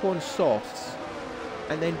 1 lap on softs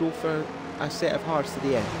and then go for a set of hards to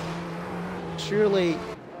the end? Surely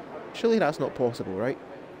that's not possible, right?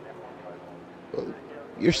 Well,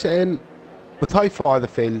 you're saying with how far the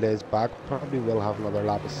field is back, probably will have another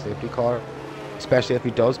lap of safety car, especially if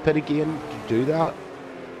he does pit again to do that.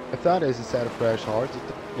 If that is a set of fresh hards, it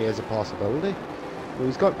definitely is a possibility. Well,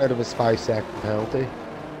 he's got rid of his 5-second penalty,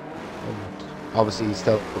 and obviously he's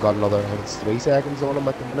still got another 3 seconds on him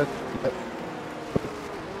at the minute. But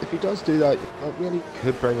if he does do that, that really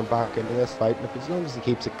could bring him back into this fight, and as long as he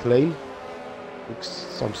keeps it clean,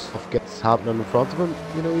 some stuff gets happening in front of him,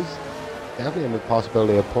 you know, he's definitely in the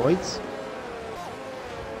possibility of points.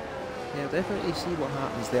 Yeah, I'll definitely see what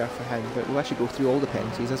happens there for him, but we'll actually go through all the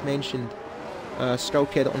penalties. As mentioned, Skull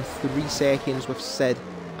Kid on 3 seconds with Sid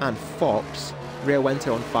and Fox. Rare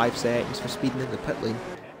Winter on 5 seconds for speeding in the pit lane,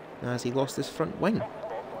 as he lost his front wing.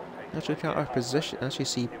 Actually, look at our position. As you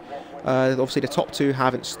see, obviously the top 2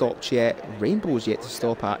 haven't stopped yet. Rainbow's yet to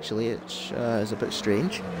stop actually, which is a bit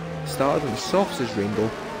strange. Started on the softs as Rainbow,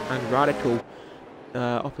 and Radical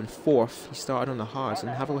up in 4th. He started on the hards, and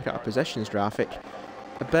have a look at our positions graphic.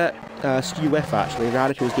 A bit skew with actually.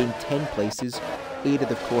 Radical's gained 10 places, aided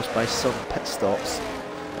of course by some pit stops.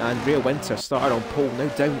 And Real Winter started on pole, now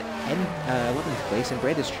down in 11th place, and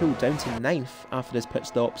Bread is True down to 9th after his pit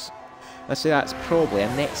stops. I'd say that's probably a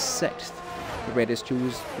net 6th for Bread is True.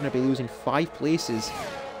 He's going to be losing 5 places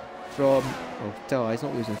from... Oh, he's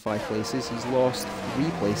not losing 5 places, he's lost 3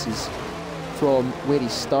 places from where he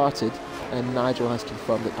started, and Nigel has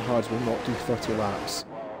confirmed that the hards will not do 30 laps.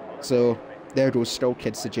 So there goes Stroll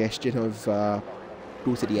Kid's suggestion of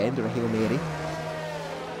go to the end or a Hail Mary.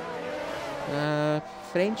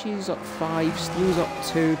 Frenchie's up 5, Steele's up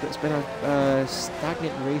 2, but it's been a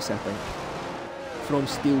stagnant race, I think, from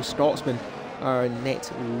Steele. Scotsman, our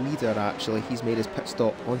net leader, actually, he's made his pit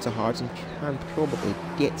stop onto hards and can probably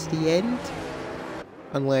get to the end,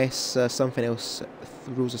 unless something else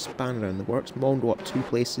throws a spanner in the works. Mondo up 2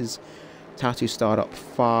 places, Tattoo Star up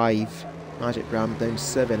 5, Magic Ram down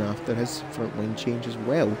 7 after his front line change as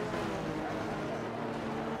well.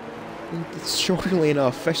 Shockingly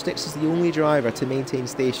enough, Fishsticks is the only driver to maintain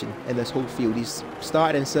station in this whole field. He's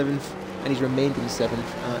started in 7th and he's remained in 7th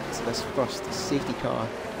at this first safety car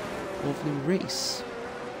of the race.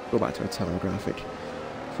 Go back to our telegraphic.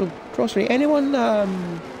 So, Crossray,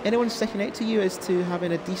 anyone sticking out to you as to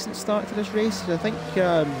having a decent start to this race? I think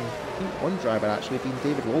one driver actually being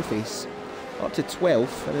David Wallface, up to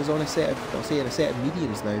 12th, and is on a set of, I'll say, a set of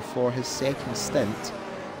mediums now for his second stint.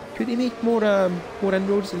 Could he make more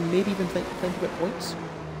inroads and maybe even think about points?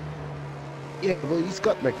 Yeah, well, he's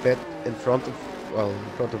got McVitt in front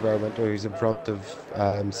of Rare Winter. He's in front of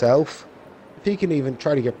himself. If he can even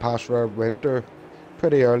try to get past Rare Winter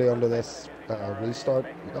pretty early under this restart,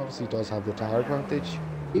 he obviously does have the tyre advantage.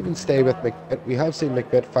 Even stay with McVitt. We have seen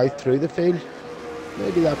McVitt fight through the field.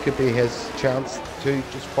 Maybe that could be his chance to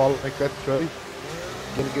just follow McVitt through,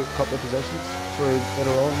 get a good couple of positions through in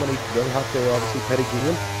a row when he will have to obviously pit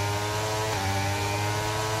again.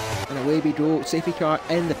 And away we go, safety car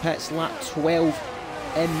in the pits, lap 12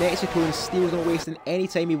 in Mexico, and Steele's not wasting any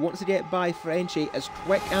time. He wants to get by Frenchie as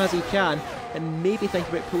quick as he can and maybe think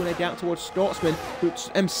about pulling a gap towards Scotsman, who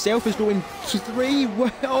himself is going 3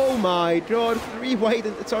 oh my god, 3 wide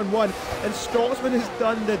into turn 1, and Scotsman has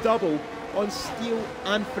done the double on Steele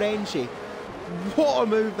and Frenchie. What a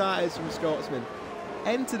move that is from Scotsman.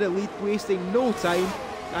 Into the lead, wasting no time,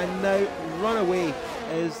 and now run away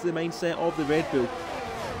is the mindset of the Red Bull.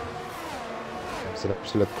 It's an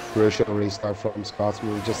absolute crucial restart from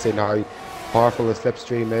Scotsman. We've just seen how powerful the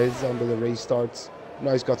slipstream is under the restarts.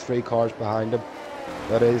 Now he's got 3 cars behind him.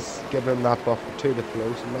 That is giving him that buffer to the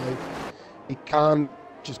flow. So now he can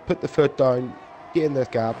just put the foot down, gain this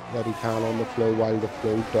gap that he can on the flow, while the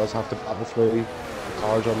flow does have to battle through the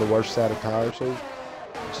cars on the worst set of tyres. So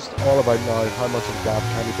it's just all about now how much of a gap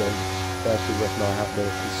can he bring, especially with now having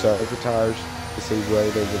to conserve the tyres to see where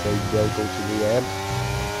they will go to the end.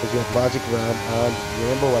 Because you have Magic Ram and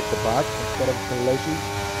Rainbow at the back instead of collision.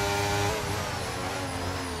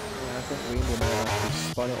 Yeah, I think Rainbow might have actually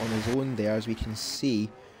spun it on his own there, as we can see.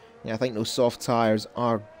 Yeah, I think those soft tyres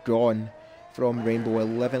are gone from Rainbow,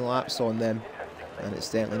 11 laps on them, and it's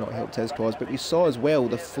certainly not helped his cause. But we saw as well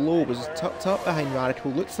the flow was tucked up behind Radical,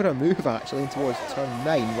 looked for a move actually towards turn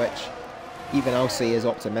 9, which even I'll say is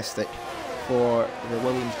optimistic for the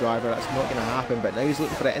Williams driver. That's not going to happen, but now he's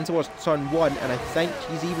looking for it in towards turn 1, and I think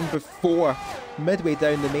he's even before midway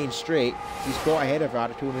down the main straight. He's got ahead of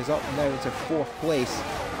Radical and is up now into 4th place,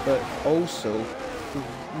 but also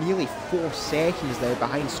nearly 4 seconds now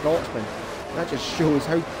behind Scotsman. That just shows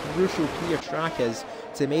how crucial clear track is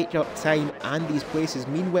to make up time and these places.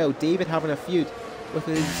 Meanwhile, David having a feud with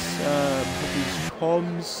his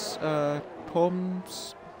comms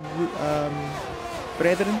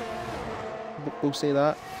brethren. We'll say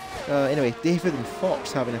that. Anyway, David and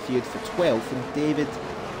Fox having a feud for 12th, and David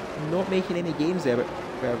not making any gains there, but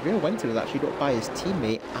Real Winter has actually got by his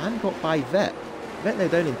teammate and got by Vitt. Vitt now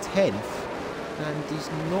down in 10th, and he's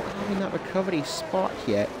not having that recovery spark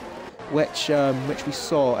yet, which we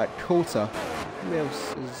saw at Kota. Who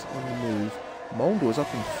else is on the move? Mondo is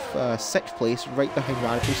up in 6th place, right behind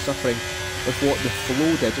Radical, suffering with what the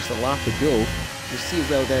flow did just a lap ago. You see as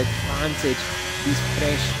well the advantage these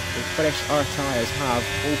fresh R tyres have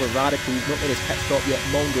over Radical. He's not made his pit stop yet,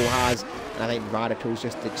 Mondo has, and I think Radical's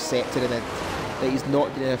just accepted that he's not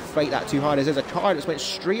going to fight that too hard. There's a car that's went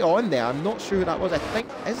straight on there. I'm not sure who that was. I think,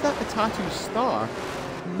 is that the Tattoo Star?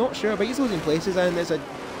 I'm not sure, but he's losing places, and there's a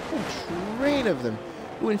whole train of them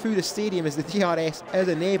going through the stadium as the DRS is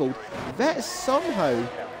enabled. Vitt somehow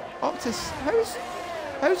up to... How's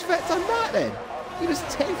Vitt done that then? He was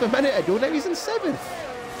 10th a minute ago, now he's in 7th.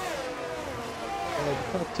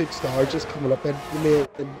 The Tattoo Star just coming up in the main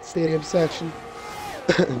stadium section.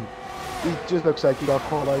 He just looks like he got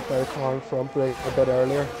caught out by the car in front a bit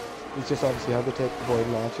earlier. He's just obviously had to take the point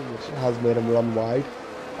in action, which has made him run wide.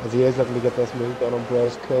 As he is looking to get this move done on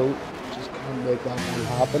Bray's coat, just can't make that move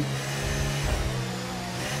happen.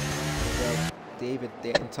 Well, David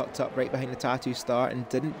getting tucked up right behind the Tattoo Star and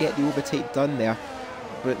didn't get the overtake done there.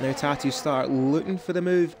 But now Tattoo Star looking for the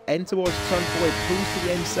move in towards turn 4, pulls to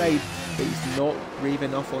the inside, but he's not brave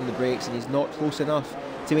enough on the brakes and he's not close enough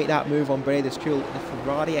to make that move on Bread is Cool. The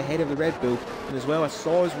Ferrari ahead of the Red Bull, and as well I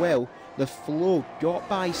saw as well the Flow got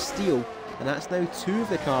by Steele, and that's now 2 of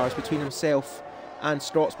the cars between himself and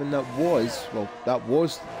Strotsman. That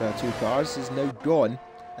was two cars, is now gone,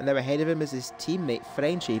 and now ahead of him is his teammate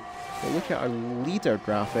Frenchie. But look at our leader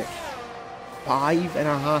graphic,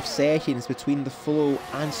 5.5 seconds between the Flow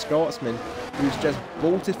and Scotsman, who's just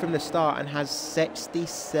bolted from the start and has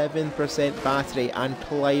 67% battery and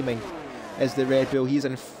climbing as the Red Bull. He's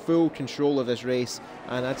in full control of this race,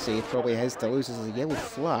 and I'd say probably his to lose. There's a yellow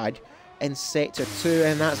flag in sector 2,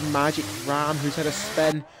 and that's Magic Ram, who's had a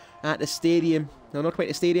spin at the stadium. No, not quite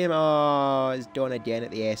the stadium. Oh, it's gone again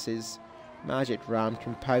at the S's. Magic Ram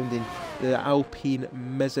compounding the Alpine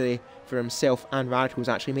misery for himself, and Radical's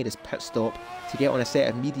actually made his pit stop to get on a set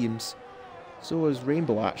of mediums. So is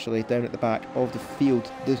Rainbow actually down at the back of the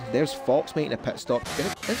field. There's Fox making a pit stop.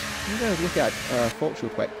 I'm going to look at Fox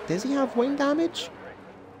real quick. Does he have wing damage?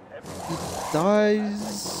 He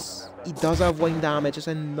does. He does have wing damage. It's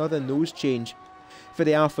another nose change for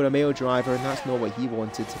the Alfa Romeo driver, and that's not what he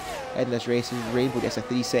wanted in this race. And Rainbow gets a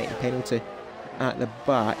 3-second penalty at the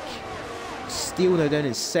back. Steele now down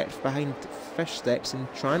in 6th behind Fish Sticks and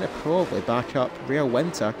trying to probably back up Rare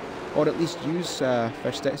Winter, or at least use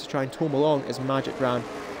Fish Sticks to try and tow him along, as Magic Ram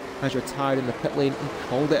has retired in the pit lane and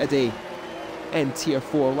called it a day. In Tier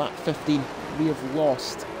 4, lap 15, we have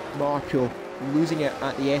lost Marco, losing it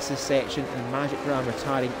at the S's section, and Magic Ram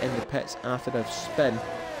retiring in the pits after a spin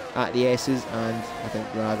at the S's, and I think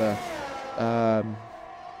rather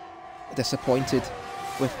disappointed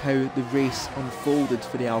with how the race unfolded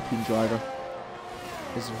for the Alpine driver.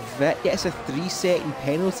 As Vitt gets a 3-second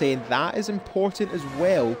penalty, and that is important as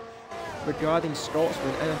well regarding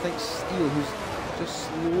Scotsman, and I think Steele, who's just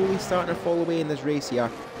slowly starting to fall away in this race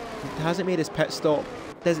here, hasn't made his pit stop,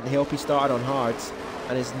 doesn't help. He started on hards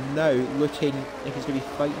and is now looking like he's going to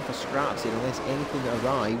be fighting for scraps here unless anything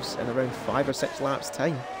arrives in around 5 or 6 laps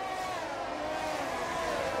time.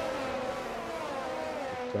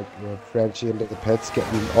 Like Frenchie into the pits,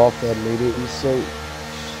 getting off their mediums, so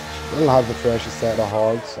they'll have the freshest set of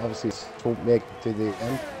hards. Obviously won't make it to the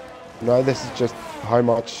end. Now this is just how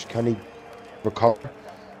much can he recover.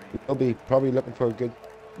 He'll be probably looking for a good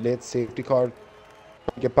late safety car,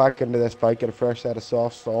 get back into this fight, get a fresh set of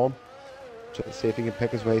softs on, see if he can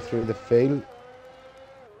pick his way through the field.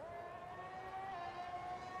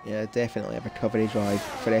 Yeah, definitely a recovery drive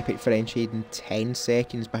for Epic Frenchie, in 10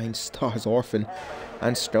 seconds behind Stars Orphan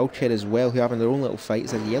and Strollkid as well, who are having their own little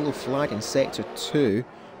fights. There's a yellow flag in sector 2.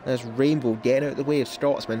 There's Rainbow getting out of the way of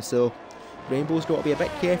Scotsman, so Rainbow's got to be a bit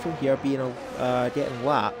careful here, being getting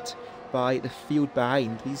lapped by the field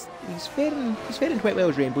behind. He's faring quite well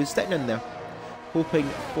as Rainbow. He's sitting in there, hoping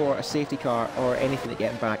for a safety car or anything to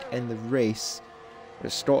get him back in the race.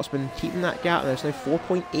 But Scotsman keeping that gap, and there's now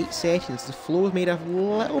 4.8 seconds. The Flow has made a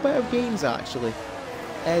little bit of gains actually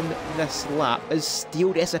in this lap, as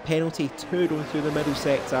Steele gets a penalty too going through the middle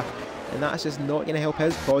sector, and that's just not going to help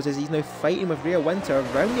his cause, as he's now fighting with Rare Winter.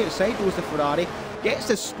 Round the outside goes the Ferrari, gets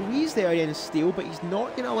to squeeze there against Steele, but he's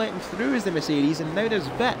not going to let him through as the Mercedes, and now there's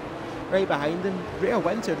Vitt right behind him. Rare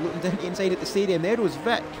Winter looking down the inside at the stadium. There goes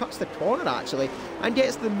Vitt, cuts the corner actually, and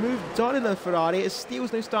gets the move done in the Ferrari, as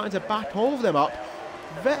Steele's now starting to back all of them up.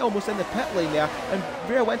 Vitt almost in the pit lane there, and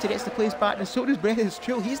Rare Winter gets the place back, and so does Brendan's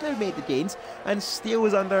Troll. He's now made the gains, and Steele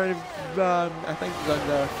is under, I think he's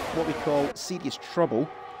under what we call serious trouble.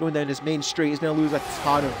 Going down this main straight, he's going to lose a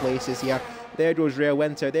ton of places here. There goes Rare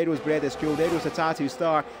Winter, there goes Brendan's Troll, there goes the Tattoo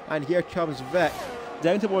Star, and here comes Vitt.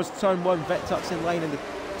 Down towards turn 1, Vitt tucks in line, and the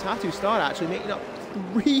Tattoo Star actually making up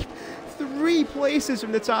three places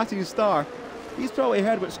from the Tattoo Star. He's probably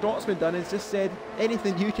heard what Scotsman done and just said,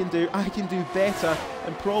 anything you can do, I can do better,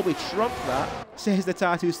 and probably trumped that, says the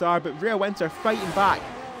Tattoo Star. But Rare Winter fighting back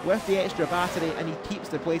with the extra battery, and he keeps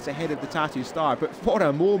the place ahead of the Tattoo Star. But for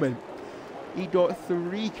a moment, he got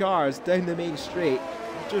 3 cars down the main straight.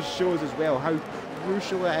 It just shows as well how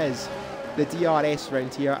crucial it is, the DRS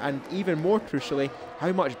round here, and even more crucially,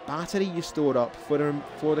 how much battery you store up for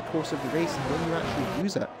the course of the race and when you actually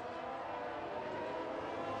use it.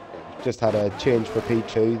 Just had a change for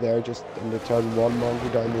P2 there, just in the turn 1,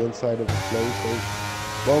 Mongo down the inside of the flow,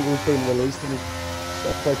 so Mongo's been released, and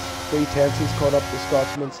that's like 3 tenths he's caught up to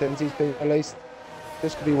Scotsman since he's been released.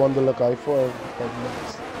 This could be one to look out for.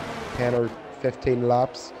 10 or 15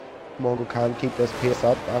 laps, Mongo can keep this pace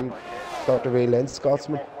up and start to reel in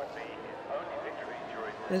Scotsman.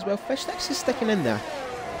 As well, Fishsticks is sticking in there.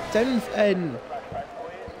 Down in,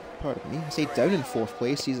 pardon me, I say down in 4th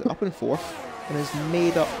place, he's up in 4th and has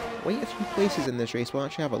made up quite a few places in this race. We'll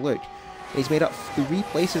actually have a look. He's made up 3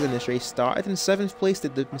 places in this race. Started in 7th place,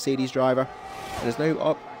 did the Mercedes driver, and is now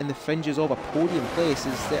up in the fringes of a podium place.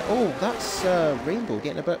 Is that, oh, that's Rainbow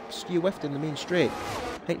getting a bit skew-whiffed in the main straight.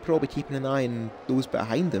 I think probably keeping an eye on those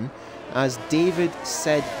behind him, as David,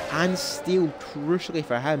 Sid and Steele, crucially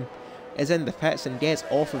for him, is in the pits and gets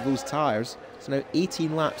off of those tyres. So now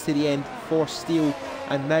 18 laps to the end for Steele,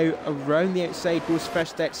 and now around the outside goes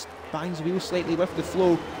Fishsticks, bangs wheel slightly with the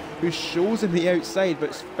flow, who shows him the outside,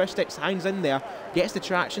 but Fishsticks hangs in there, gets the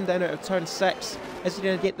traction down out of turn 6. Is he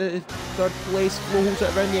going to get the 3rd place? Flow holds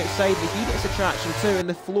it around the outside, but he gets the traction too, and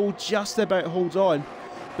the Flow just about holds on.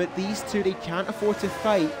 But these two, they can't afford to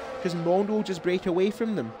fight, because Mondo will just break away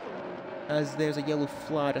from them. As there's a yellow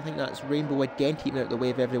flag, I think that's Rainbow again keeping out the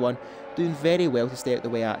way of everyone. Doing very well to stay out the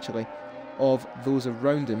way, actually, of those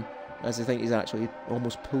around him, as I think he's actually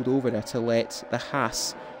almost pulled over there to let the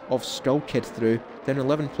Haas of Strollkid through. Down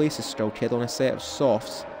 11 places Strollkid on a set of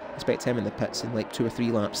softs. Expect him in the pits in like 2 or 3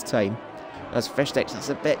 laps time. As Fishsticks is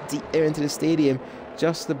a bit deep there into the stadium,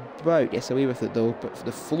 just about gets away with it though, but for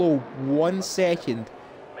the Flow, 1 second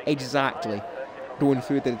exactly going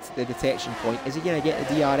through the detection point. Is he going to get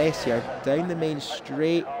the DRS here? Down the main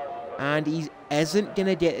straight, and he isn't going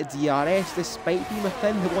to get the DRS despite being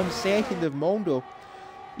within the 1 second of Mondo.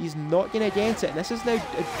 He's not going to get it, and this is now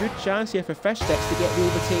a good chance here for Fishsticks to get the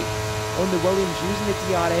overtake on the Williams using the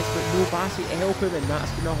DRS, but no Bassett to help him, and that's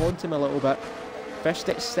going to haunt him a little bit.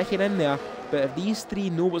 Fishsticks sticking in there, but if these 3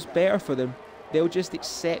 know what's better for them, they'll just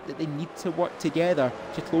accept that they need to work together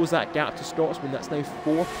to close that gap to Scotsman. That's now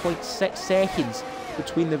 4.6 seconds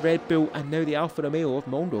between the Red Bull and now the Alfa Romeo of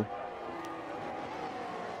Mondo.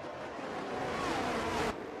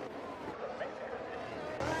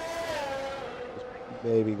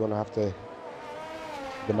 Maybe going to have to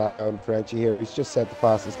keep an eye on Frenchie here. He's just set the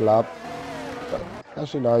fastest lap. But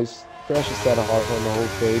actually nice. Fresh has set a hard on the whole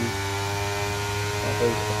field. I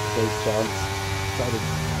think it's a great chance.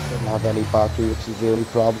 Doesn't have any battery, which is the only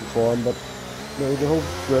problem for him. But you know, the whole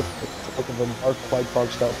group, both of them are quite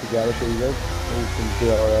bunched up together. So you from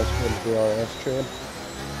DRS train to DRS train.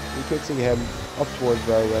 We could see him up towards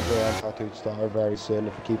Roy Winter and Tattooed Star very soon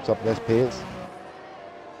if he keeps up this pace.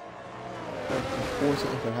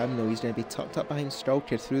 Unfortunately for him though, he's going to be tucked up behind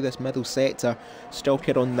Strollkid through this middle sector.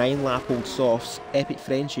 Strollkid on 9 lap old softs, Epic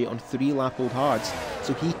Frenchie on 3 lap old hards,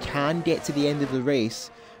 so he can get to the end of the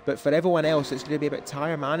race. But for everyone else, it's going to be about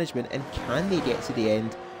tyre management and can they get to the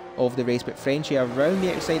end of the race. But Frenchie around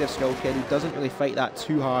the outside of Strollkid, who doesn't really fight that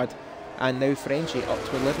too hard, and now Frenchie up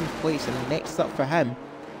to 11th place, and next up for him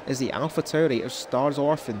is the Alpha Tauri of Stars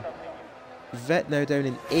Orphan. Vit now down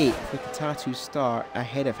in 8th with the Tattoo Star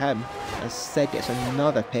ahead of him, as Sid gets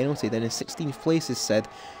another penalty. Then in 16th place is Sid,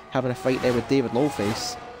 having a fight there with David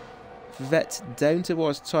Lawface. Vit down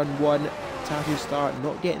towards turn 1, Tattoo Star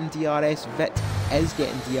not getting DRS. Vit is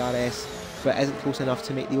getting DRS, but isn't close enough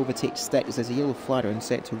to make the overtake stick, as there's a yellow flag in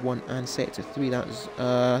sector 1 and sector 3. That's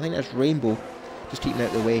I think that's Rainbow, just keeping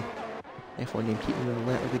out of the way. F1 name keeping on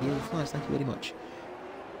the letter with the yellow flags, thank you very much.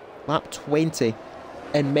 Lap 20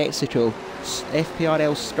 in Mexico,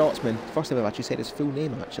 FPRL Scotsman, first time I've actually said his full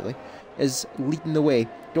name actually, is leading the way.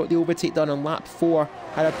 Got the overtake done on lap 4,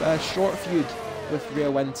 had a short feud with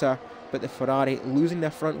Rear Winter, but the Ferrari losing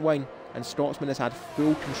their front wing, and Scotsman has had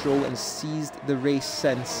full control and seized the race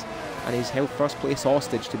since, and he's held first place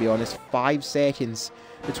hostage, to be honest. 5 seconds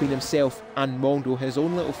between himself and Mondo. His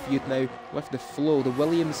own little feud now with the Flow, the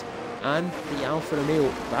Williams and the Alfa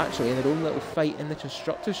Romeo, actually in their own little fight in the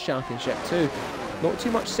Constructors' Championship too. Not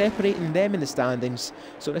too much separating them in the standings,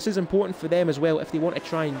 so this is important for them as well if they want to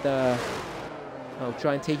try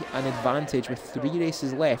and take an advantage with 3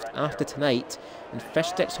 races left after tonight. And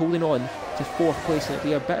Fishsticks holding on to 4th place, and it'll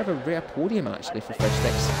be a bit of a rare podium actually for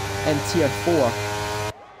Fishsticks in Tier 4.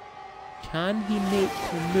 Can he make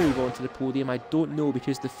the move onto the podium? I don't know,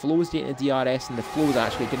 because the Flow's getting a DRS and the Flow's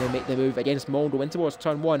actually going to make the move against Mondo in towards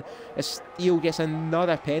turn 1 as Steele gets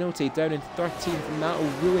another penalty down in 13th, and that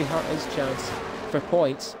will really hurt his chance for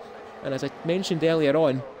points. And as I mentioned earlier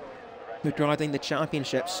on regarding the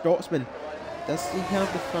championship, Scotsman, does he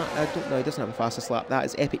have the I don't know, he doesn't have the fastest lap. That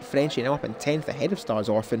is Epic Frenchie now up in 10th ahead of Stars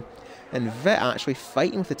Orphan, and Vit actually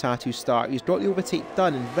fighting with the Tattoo Star. He's got the overtake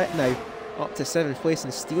done, and Vit now up to 7th place,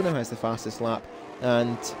 and Steele now has the fastest lap,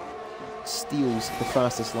 and Steele's the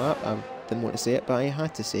fastest lap. I didn't want to say it, but I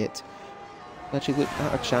had to say it. actually look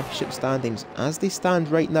at our championship standings as they stand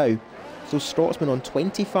right now. So Strotsman on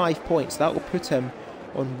 25 points, that will put him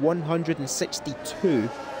on 162.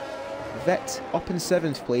 Vitt up in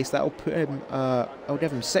 7th place, that will put him, I'll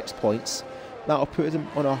give him 6 points. That will put him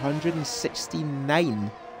on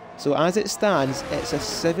 169. So as it stands, it's a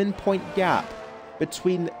 7-point gap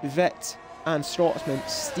between Vitt and Strotsman,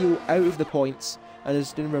 still out of the points, and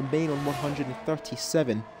is going to remain on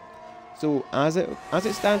 137. So as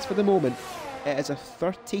it stands for the moment, it is a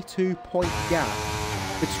 32-point gap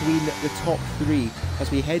between the top 3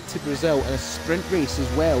 as we head to Brazil in a sprint race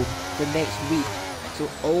as well for next week. So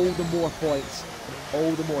all the more points and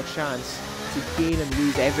all the more chance to gain and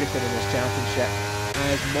lose everything in this championship,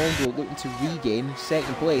 as Mongo looking to regain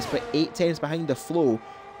 2nd place, but 8 tenths behind the Flow,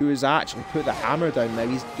 who has actually put the hammer down now.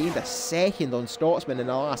 He's gained a 2nd on Strotsman in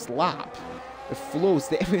the last lap. The Flow's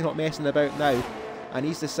definitely not messing about now, and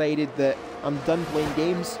he's decided that I'm done playing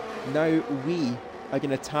games, now we are going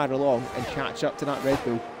to tar along and catch up to that Red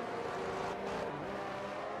Bull.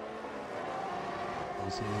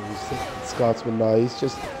 Scotsman now, he's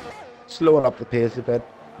just slowing up the pace a bit.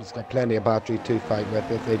 He's got plenty of battery to fight with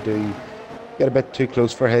if they do get a bit too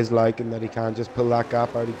close for his liking, that he can just pull that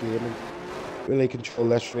gap out again and really control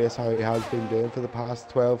this race how he has been doing for the past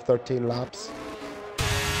 12-13 laps.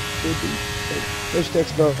 Fish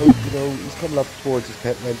now, you know, he's coming up towards his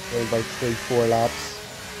pit lane in about 3-4 laps.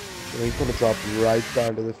 You know, he's going to drop right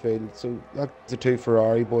down to the field, so that's the 2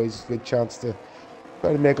 Ferrari boys. Good chance to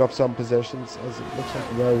try to make up some positions, as it looks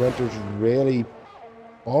like Rare Winter's really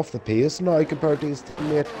off the pace now compared to his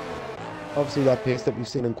teammate. Obviously that pace that we've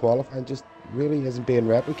seen in qualifying just really isn't being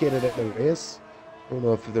replicated in the race. I don't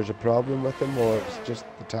know if there's a problem with him or it's just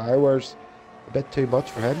the tyre wear's a bit too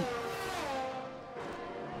much for him.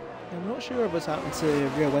 I'm not sure what's happened to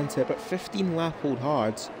Rare Winter, but 15 lap hold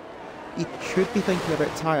hards. He could be thinking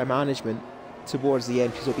about tyre management towards the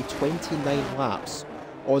end, because it'll be 29 laps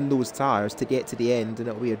on those tyres to get to the end, and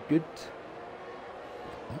it'll be a good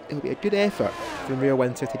effort from Rare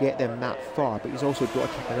Winter to get them that far. But he's also got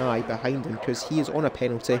to keep an eye behind him, because he is on a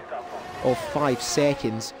penalty of 5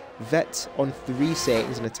 seconds. Vitt on 3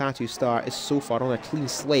 seconds, and the Tattoo Star is so far on a clean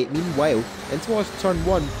slate. Meanwhile, in towards turn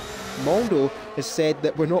 1, Mondo has said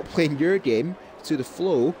that we're not playing your game to the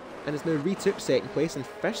Flow, and has now retook 2nd place, and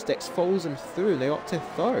Fish Sticks follows him through, now up to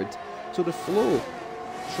 3rd. So the Flow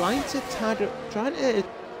trying to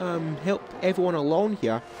help everyone along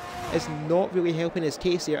here is not really helping his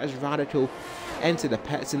case here, as Radical into the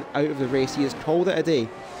pits and out of the race. He has called it a day,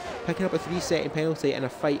 picking up a 3-second penalty in a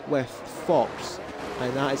fight with Fox,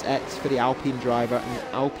 and that is it for the Alpine driver. And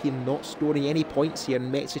Alpine not scoring any points here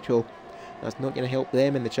in Mexico. That's not going to help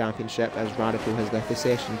them in the championship, as Radical has left the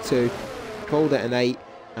session 2, called it a night,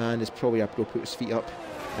 and is probably up to go put his feet up.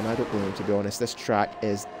 And I don't blame him, to be honest. This track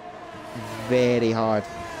is very hard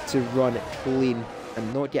to run clean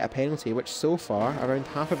and not get a penalty, which so far around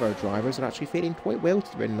half of our drivers are actually faring quite well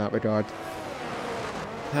in that regard.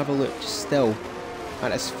 Have a look still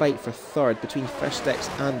at this fight for 3rd between Fish Sticks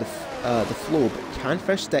and the Flow, but can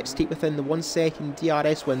Fish Sticks keep within the 1 second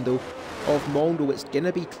DRS window of Mondo? It's going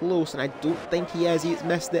to be close, and I don't think he is. He's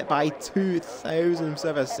missed it by 2 thousandths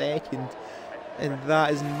of a second, and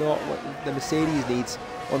that is not what the Mercedes needs.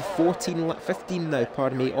 On 15 now,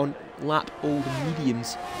 pardon me, on lap old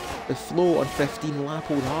mediums. The Flow on 15 lap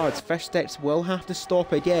old hards. Fish Sticks will have to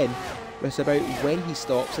stop again. It's about when he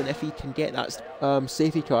stops and if he can get that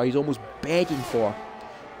safety car he's almost begging for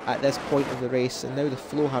at this point of the race. And now the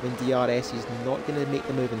Flow having DRS, he's not going to make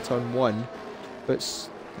the move in turn 1. But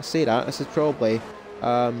I say that, this is probably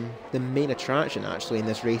the main attraction actually in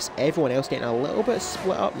this race. Everyone else getting a little bit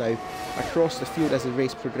split up now across the field as the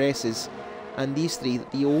race progresses. And these 3,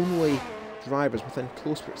 the only drivers within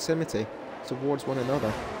close proximity towards one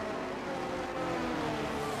another.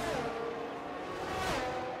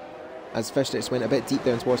 As Fish Sticks went a bit deep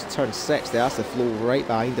down towards turn 6, that's the Flow right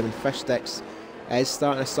behind him, and Fish Sticks is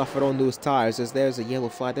starting to suffer on those tyres, as there's a yellow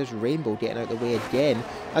flag. There's Rainbow getting out of the way again,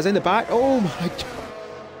 as in the back. Oh my god,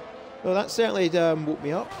 well that certainly woke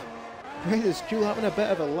me up. There's Jewel having a bit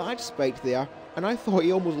of a lag spike there, and I thought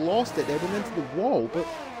he almost lost it there, went into the wall, but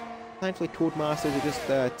thankfully Codemasters are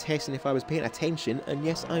just testing if I was paying attention, and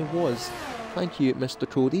yes I was. Thank you Mr.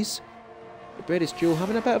 Codies. The British Jewel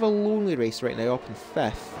having a bit of a lonely race right now, up in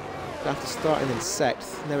 5th. After starting in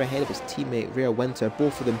 6th, now ahead of his teammate Rare Winter,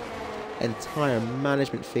 both of them in tyre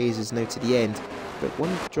management phases now to the end. But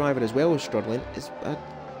one driver as well is struggling, is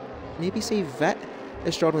maybe say Vitt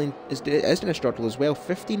is struggling, is going to struggle as well.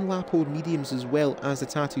 15 lap old mediums as well as the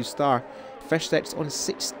Tattoo Star. Fish Sticks on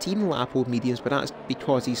 16 lap old mediums, but that's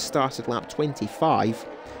because he started lap 25.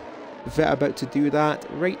 Vitt about to do that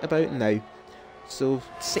right about now. So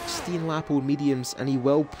 16 lap old mediums, and he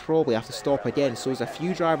will probably have to stop again. So there's a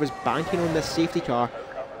few drivers banking on this safety car,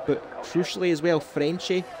 but crucially as well,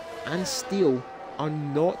 Frenchie and Steele are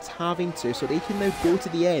not having to, so they can now go to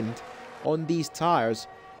the end on these tyres.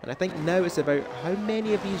 And I think now it's about how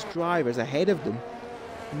many of these drivers ahead of them,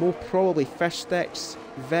 more probably Fish Sticks,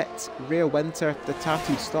 Vit, Rare Winter, the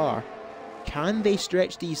Tattooed Star, can they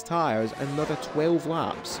stretch these tyres another 12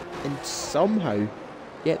 laps and somehow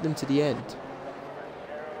get them to the end?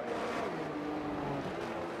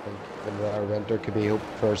 Rare Winter could be hoping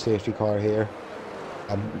for a safety car here.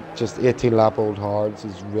 Just 18 lap old Hards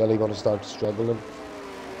is really going to start struggling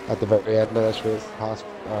at the very end of this race, past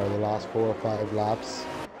the last 4 or 5 laps,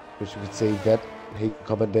 which you can see Vit, he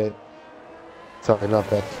come into, sorry not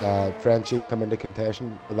Vit, Frenchie come into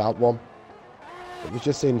contention with that one. It was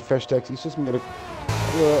just seeing Fish Sticks, he's just made a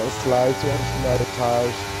little slide, so he's now the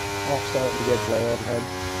tyres off starting to get dry on him.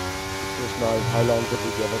 Just now, how long did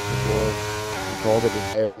we give it before he called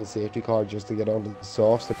it the safety car just to get onto the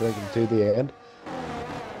softs to bring him to the end?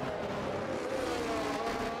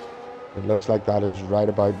 It looks like that is right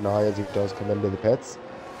about now as he does come into the pits.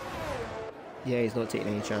 Yeah, he's not taking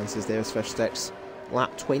any chances there as Fish Sticks.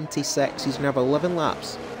 Lap 26, he's going to have 11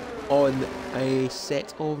 laps on a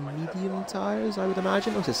set of medium tyres, I would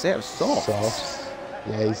imagine. Oh, it's a set of softs.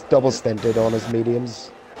 Yeah, he's double stinted on his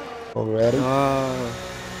mediums already. Oh,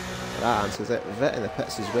 that answers it. Vit in the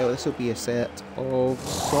pits as well. This will be a set of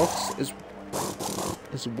softs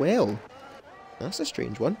as well. That's a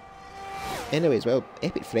strange one. Anyways, well,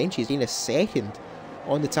 Epic Frenchie's in a second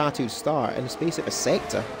on the Tattooed Star in the space of a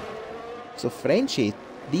sector. So Frenchie,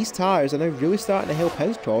 these tyres are now really starting to help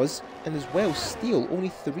his cause, and as well, Steele only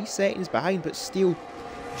 3 seconds behind, but Steele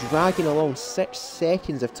dragging along 6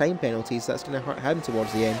 seconds of time penalties. That's going to hurt him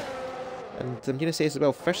towards the end. And I'm going to say as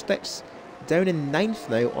well, Fish Sticks down in 9th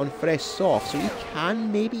now on fresh soft, so he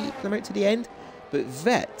can maybe eke them out to the end, but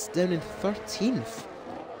Vit down in 13th.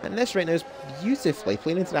 And this right now is beautifully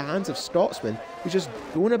playing into the hands of Scotsman, who's just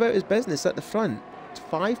going about his business at the front.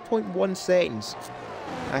 5.1 seconds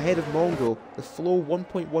ahead of Mongo, the Flow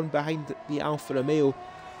 1.1 behind the Alfa Romeo,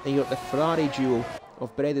 and you got the Ferrari duo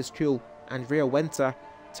of Bread is Cool and Rare Winter,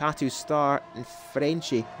 Tattoo Star and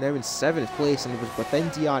Frenchie now in 7th place, and was within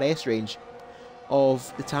DRS range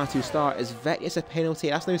of the Tattoo Star as Vit gets a penalty.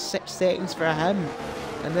 That's now 6 seconds for him,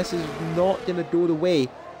 and this is not going to go the way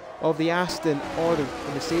of the Aston or the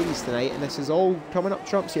Mercedes tonight, and this is all coming up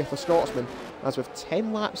trumps here for Scotsman, as with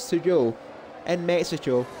 10 laps to go in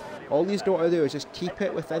Mexico, all he's got to do is just keep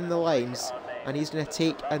it within the lines, and he's going to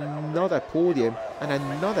take another podium and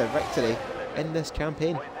another victory in this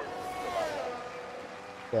campaign.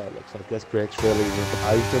 Yeah, it looks like this break's really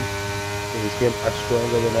revived him. He's getting much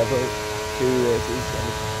stronger than ever. 2 races,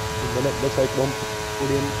 and it looks like 1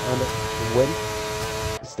 podium and a win.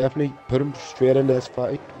 It's definitely put him straight into this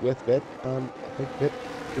fight with Vit, and I think Vit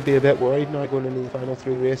could be a bit worried now going into the final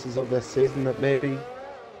 3 races of this season that maybe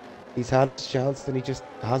he's had his chance and he just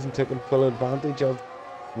hasn't taken full advantage of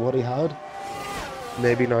what he had.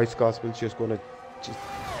 Maybe now Scotsman's just going to just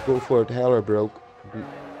go for it hell or broke.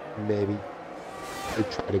 Maybe they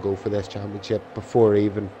try to go for this championship before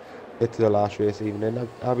even get to the last race even in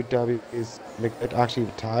Abu Dhabi. Is it actually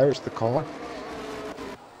retires the car?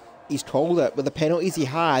 He's called it. With the penalties he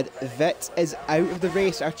had, Vit is out of the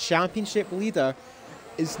race. Our championship leader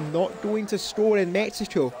is not going to score in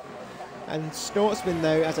Mexico. And Scotsman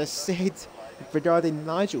now, as I said, regarding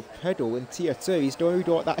Nigel Piddle in Tier 2, he's now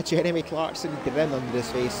got that Jeremy Clarkson grin under his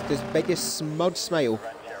face, his biggest smug smile,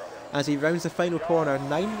 as he rounds the final corner.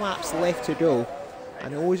 9 laps left to go,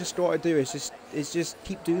 and all he's just got to do is just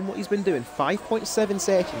keep doing what he's been doing. 5.7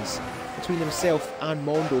 seconds between himself and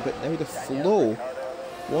Mondo, but now the Flow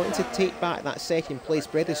wanting to take back that second place.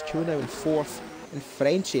 Bread is Cool now in 4th, and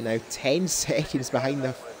Frenchie now 10 seconds behind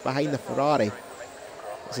the Ferrari.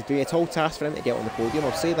 It's a tall task for him to get on the podium,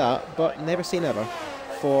 I'll say that, but never say never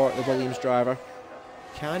for the Williams driver.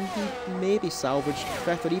 Can he maybe salvage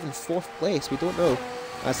 5th or even 4th place? We don't know,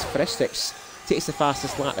 as Fish Sticks takes the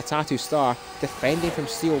fastest lap. The Tattoo Star defending from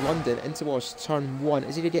Steel London in towards turn 1.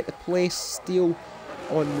 Is he going to get the place? Steel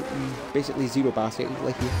on basically zero basket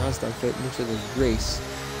like he has done for most of the race.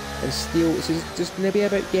 And Steel is just going to be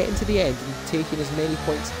about getting to the end and taking as many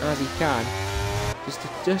points as he can.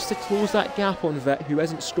 Just to close that gap on Vit, who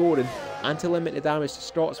isn't scoring, and to limit the damage to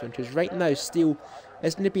Scotsman, because right now Steele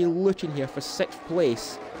is going to be looking here for 6th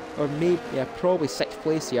place, or maybe, yeah, probably 6th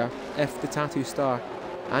place here, if the Tattoo Star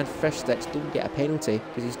and Fish Sticks don't get a penalty,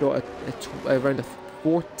 because he's got around a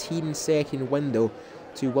 14-second window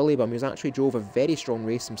to Willibum, who's actually drove a very strong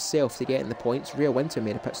race himself to get in the points. Rare Winter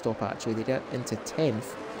made a pit stop actually, they get into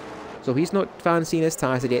 10th. So he's not fancying his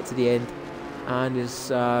tires to get to the end, and is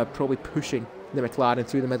probably pushing the McLaren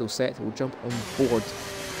through the middle sector. Will jump on board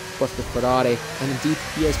with the Ferrari, and indeed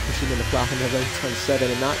he is pushing the McLaren around turn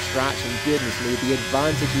 7, and that's traction goodness me. The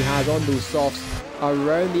advantage he has on those softs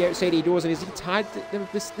around the outside he goes, and he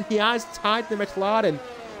has tied the McLaren.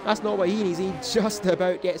 That's not what he needs. He just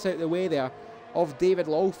about gets out of the way there of David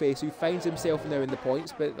Lawface, who finds himself now in the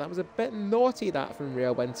points, but that was a bit naughty that from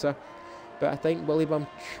Real Winter. But I think Willie Bum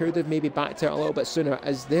could have maybe backed out a little bit sooner,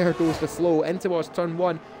 as there goes the flow in towards turn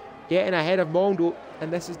 1, getting ahead of Mondo,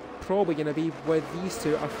 and this is probably going to be where these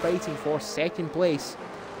two are fighting for second place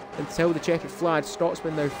until the checkered flag.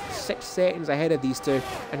 Scotsman now 6 seconds ahead of these two,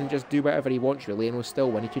 and can just do whatever he wants really, and will still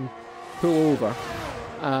win. He can pull over,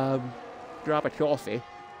 grab a coffee,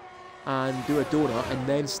 and do a donut, and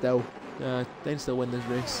then still win this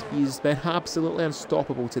race. He's been absolutely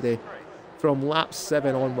unstoppable today. From lap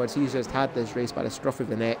 7 onwards, he's just had this race by the scruff of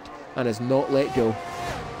the neck and has not let go.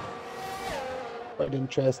 Quite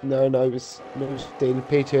interesting there now. Was staying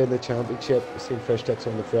P2 in the championship. We've seen Fish Sticks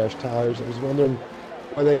on the fresh tyres. I was wondering,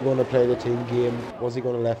 are they going to play the team game? Was he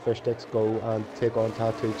going to let Fish Sticks go and take on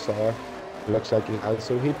Tattooed Star? It looks like he has.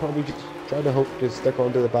 So he probably just try to hope to stick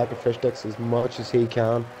onto the back of Fish Sticks as much as he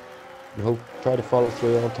can, and try to follow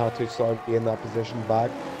through on Tattooed Star, be in that position back.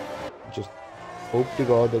 Just hope to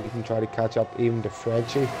God that he can try to catch up even to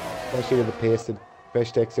Frenchie, especially with the pace that Fish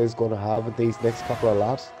Sticks is going to have with these next couple of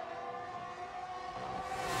laps.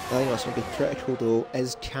 I think what's going to be critical though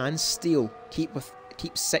is, can Steele keep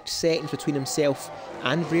 6 seconds between himself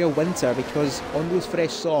and Real Winter, because on those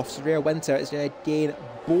fresh softs, Real Winter is going to gain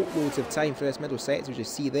boatloads of time for this middle sector, as you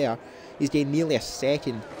see there. He's gained nearly a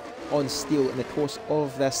second on Steele in the course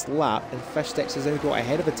of this lap, and Fish Sticks has now got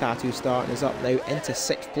ahead of the Tattoo Star and is up now into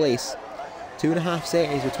 6th place. 2.5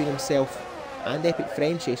 seconds between himself and Epic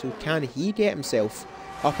Frenchie, so can he get himself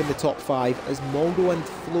up in the top 5 as Mondo and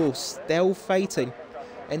Flo still fighting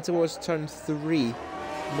in towards turn 3.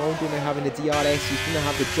 Mondo now having the DRS, he's going to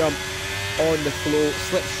have the jump on the Flo,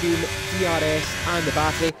 slipstream, DRS and the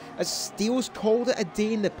battery, as Steele's called it a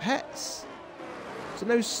day in the pits. So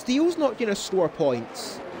now Steele's not going to score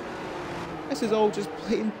points. This is all just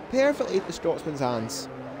playing perfectly at the Scotsman's hands.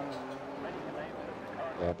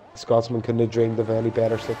 Yeah, the Scotsman couldn't have dreamed of any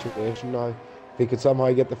better situation now. If he could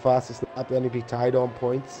somehow get the fastest lap, then he'd be tied on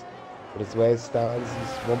points. But as the way it stands,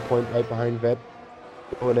 he's 1 point right behind Vip.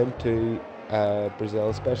 Going into Brazil,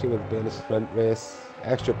 especially with being a sprint race,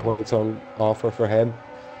 extra points on offer for him.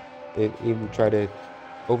 They even try to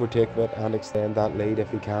overtake Vip and extend that lead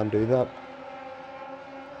if he can do that.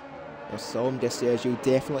 So I'm just says you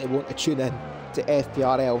definitely want to tune in to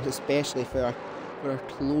FPRL, especially for our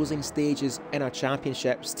closing stages in our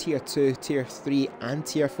championships, Tier 2, Tier 3 and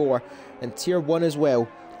Tier 4, and Tier 1 as well.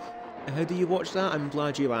 And how do you watch that? I'm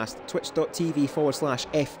glad you asked.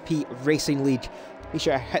 Twitch.tv/FP Racing League. Be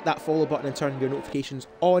sure to hit that follow button and turn your notifications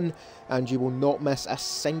on, and you will not miss a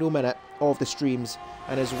single minute of the streams.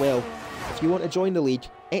 And as well, if you want to join the league,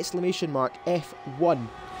 !F1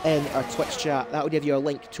 in our Twitch chat. That will give you a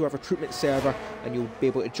link to our recruitment server, and you'll be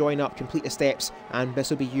able to join up, complete the steps, and this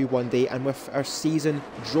will be you one day. And with our season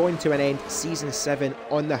drawing to an end, Season 7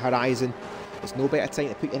 on the horizon, there's no better time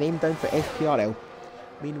to put your name down for FPRL.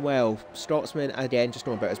 Meanwhile, Scotsman, again, just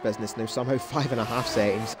going about his business now, somehow 5.5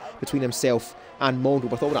 seconds between himself and Mondo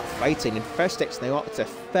with all that fighting, and Fish Sticks now up to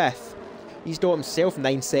 5th. He's got himself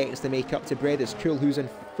 9 seconds to make up to Breda's Cool, who's in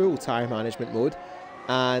full tyre management mode,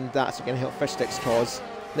 and that's going to help Fish Sticks' cause.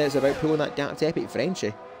 Now it's about pulling that gap to Epic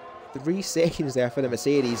Frenchie. 3 seconds there for the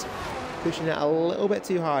Mercedes, pushing it a little bit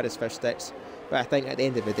too hard as Fish Sticks, but I think at the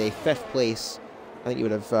end of the day, 5th place, I think you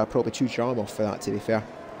would have probably chewed your arm off for that, to be fair.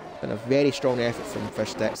 And a very strong effort from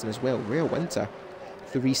Fish Sticks, and as well, Real Winter,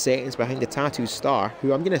 3 seconds behind the Tattoo Star,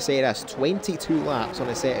 who I'm going to say this, 22 laps on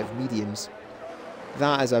a set of mediums.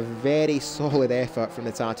 That is a very solid effort from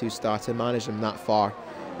the Tattoo Star to manage them that far,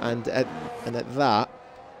 and at that,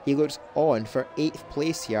 he looks on for 8th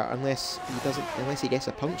place here, unless he gets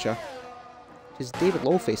a puncture. Because David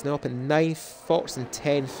Lawface now up in 9th, Fox in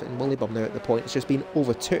 10th, and Willybum now at the point. It's just been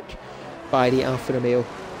overtook by the Alfa Romeo.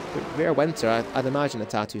 But Real Winter, I'd imagine the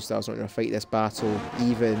Tattoo Star's not going to fight this battle,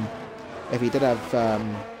 even if he did have,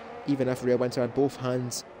 even if Real Winter had both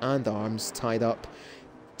hands and arms tied up.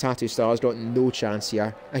 Tattoo Star's got no chance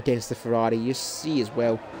here against the Ferrari. You see as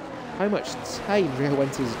well how much time Real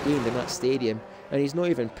Winter's gained in that stadium, and he's not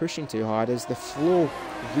even pushing too hard as the Flow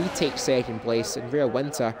retakes 2nd place, and Real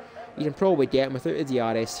Winter, you can probably get him without the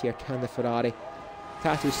DRS here, can the Ferrari.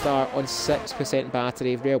 Tattoo Star on 6%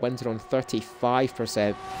 battery, Real Winter on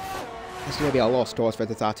 35%. It's going to be a lost cause for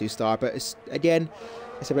the Tattoo Star, but it's, again,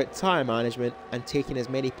 It's about tyre management and taking as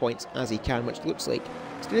many points as he can, which looks like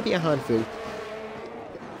it's going to be a handful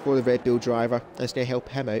for the Red Bull driver. And it's going to help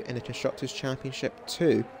him out in the Constructors' Championship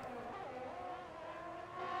too.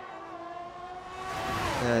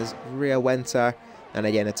 As Rear Winter, and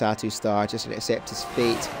again a Tattoo Star, just going to accept his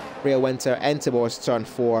fate. Rear Winter in towards turn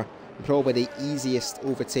 4, probably the easiest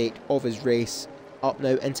overtake of his race. Up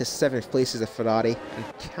now into 7th place as a Ferrari, and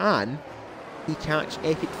can he catch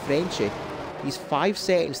Epic Frenchie? He's 5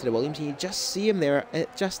 seconds to the Williams, and you just see him there,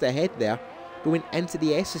 just ahead there, going into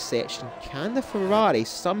the S's section. Can the Ferrari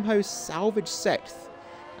somehow salvage 6th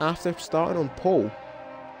after starting on pole?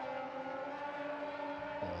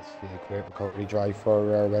 A great recovery drive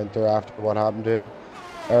for Winter after what happened to him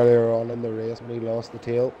earlier on in the race when he lost the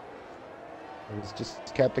tail. And he's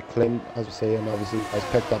just kept it clean, as we say, and obviously has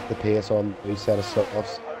picked up the pace on the set of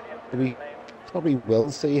softs. We probably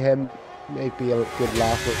will see him maybe a good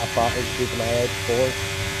last battle, keep an eye out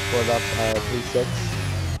for that 3-6,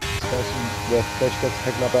 especially with Fishkick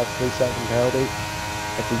picking up that 3-second penalty.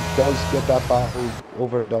 If he does get that battle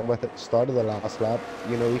over and done with at the start of the last lap,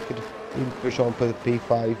 you know, he could even push on for the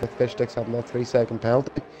P5 with Fishsticks having that 3-second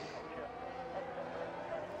penalty.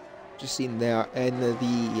 Just seen there in the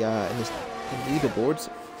leaderboards,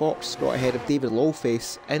 Fox got ahead of David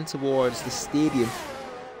Lawface in towards the stadium,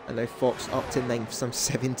 and now Fox up to 9th, some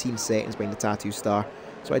 17 seconds behind the Tattoo Star.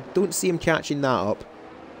 So I don't see him catching that up,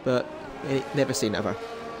 but never say never.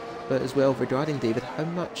 But as well, regarding David, how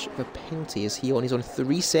much of a penalty is he on? He's on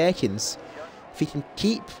 3 seconds. If he can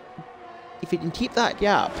keep that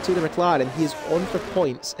gap to the McLaren, he is on for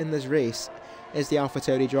points in this race as the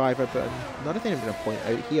AlphaTauri driver. But another thing I'm going to point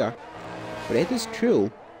out here, Breda's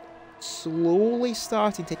Cruel slowly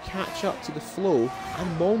starting to catch up to the flow,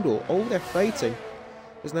 and Mondo, all they're fighting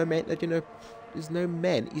has now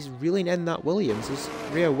meant he's reeling in that Williams. As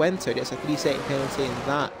Rear Winter gets a 3-second penalty, and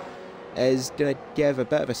that is going to give a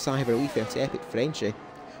bit of a sigh of relief there to Epic Frenchie,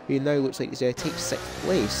 who now looks like he's going to take 6th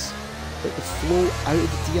place. But the flow out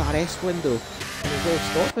of the DRS window, and as well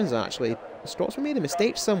Scotsman's actually, Scotsman made a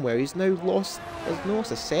mistake somewhere. He's now lost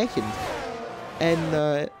a second in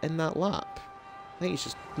that lap. I think he's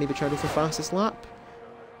just maybe trying to go for fastest lap.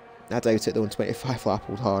 I doubt it though, in 25 lap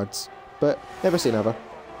old hards, but never say never.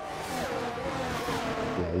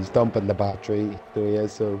 Yeah, he's dumping the battery, though he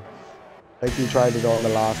is, so I think he tried it on the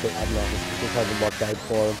last lap, and it just hasn't worked out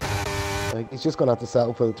for him. I think he's just going to have to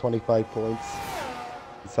settle for the 25 points.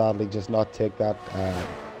 Sadly, just not take that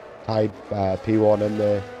tied P1 in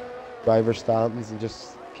the driver's stands and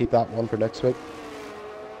just keep that one for next week.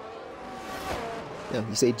 No,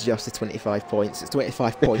 you say just the 25 points. It's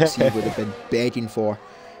 25 points he would have been begging for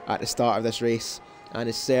at the start of this race, and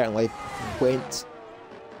it certainly went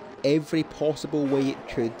every possible way it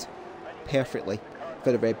could perfectly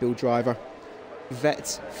for the Red Bull driver.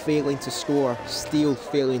 Witt failing to score, Steele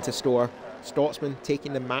failing to score, Scotsman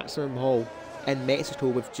taking the maximum haul in Mexico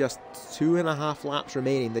with just 2.5 laps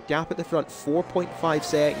remaining. The gap at the front, 4.5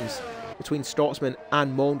 seconds between Scotsman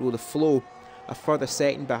and Mondo. The flow a further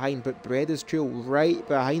second behind, but Breda's Cruel right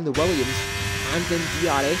behind the Williams and in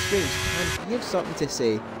DRS range. Can he have something to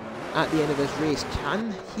say at the end of this race?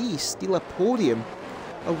 Can he steal a podium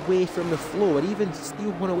away from the flow, or even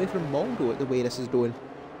steal one away from Mondo at the way this is going?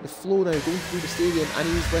 The flow now going through the stadium, and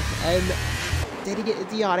he's within. Did he get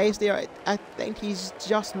the DRS there? I think he's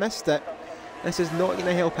just missed it. This is not going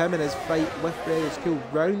to help him in his fight with Breda's Cruel.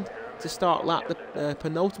 Round to start lap, the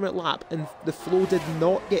penultimate lap, and the flow did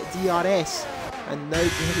not get DRS. And now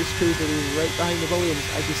Breda's Cruel is right behind the Williams.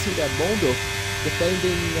 As you see there, Mondo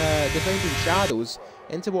defending shadows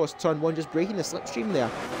in towards turn 1, just breaking the slipstream there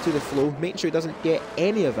to the flow, making sure he doesn't get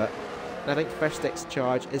any of it. And I think Fishstick's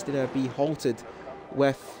charge is going to be halted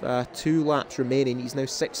with 2 laps remaining. He's now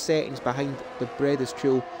 6 seconds behind the Breda's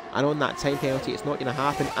Cruel, and on that time penalty it's not going to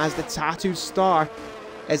happen as the Tattoo Star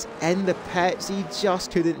is in the pits. He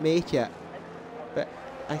just couldn't make it. But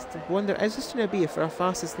I wonder, is this going to be for a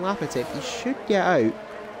fastest lap attempt? He should get out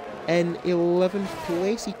in 11th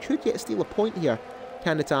place. He could steal a point here,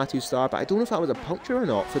 can the Tattoo Star, but I don't know if that was a puncture or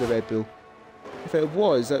not for the Red Bull. If it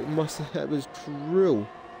was, it was cruel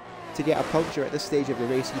to get a puncture at this stage of the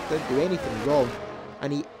race. He didn't do anything wrong,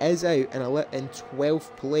 and he is out in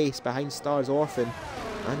 12th place behind Stars Orphan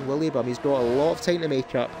and Willibum. He's got a lot of time to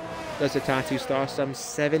make up, does the Tattoo Star, some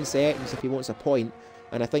 7 seconds if he wants a point,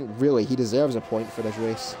 and I think really he deserves a point for this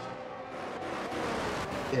race.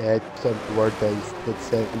 Yeah, some word that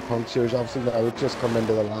said punctures. Obviously now it's just come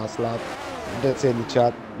into the last lap. I did say in the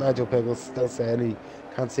chat, Nigel Piggles still saying he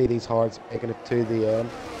can't see these hards making it to the end.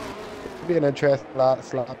 It'll be an interesting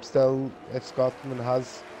last lap still if Scotsman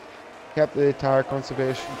has kept the tyre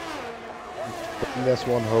conservation. bring this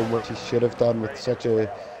one home, which he should have done with such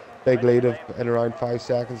a big lead of in around 5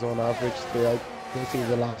 seconds on average throughout basically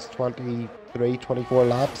the last 23, 24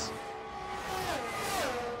 laps.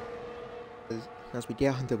 As we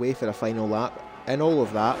get underway for the final lap, and all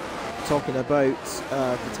of that, talking about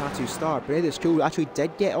the Tattoo Star, Breda's Cool actually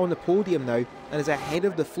did get on the podium now and is ahead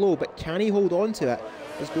of the flow, but can he hold on to it?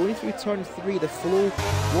 He's going through turn 3, the flow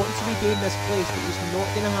wants to regain this place, but he's not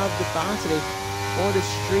going to have the battery or the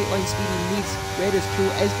straight line speed he needs. Breda's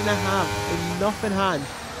Cool is going to have enough in hand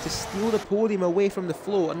to steal the podium away from the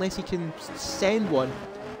flow, unless he can send one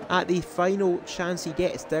at the final chance he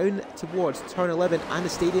gets down towards turn 11 and the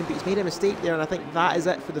stadium. But he's made a mistake there, and I think that is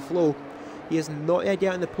it for the flow. He is not going to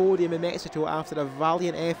get on the podium in Mexico after a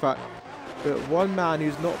valiant effort, but one man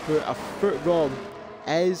who's not put a foot wrong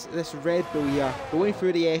is this Red Bull here, going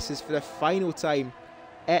through the S's for the final time.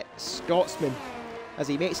 It's Scotsman, as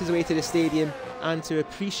he makes his way to the stadium and to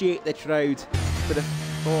appreciate the crowd for the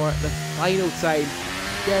final time.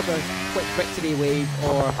 Give a quick victory wave,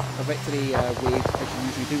 or a victory wave as you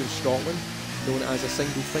usually do in Scotland, known as a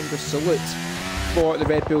single finger salute for the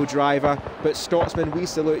Red Bull driver. But Scotsman, we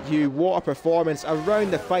salute you. What a performance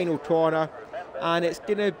around the final corner, and it's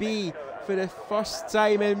going to be for the first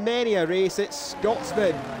time in many a race, it's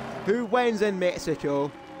Scotsman who wins in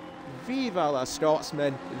Mexico. Viva la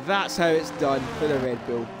Scotsman. That's how it's done for the Red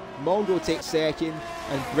Bull. Mongo takes second,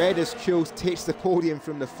 and Breda's Cool takes the podium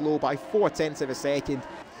from the flow by 0.4 of a second.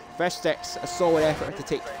 Fish Sticks, a solid effort to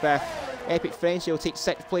take 5th. Epic Frenchie will take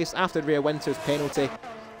 6th place after Rare Winter's penalty.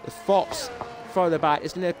 The Fox further back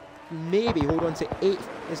is going to maybe hold on to 8th.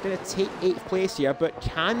 Is going to take 8th place here, but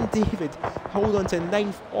can David hold on to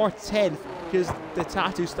 9th or 10th? Because the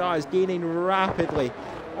Tattoo Star is gaining rapidly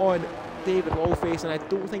on David Lawface, and I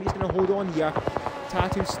don't think he's going to hold on here.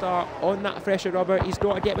 Tattoo Star on that fresher rubber. He's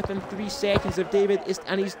got to get within 3 seconds of David,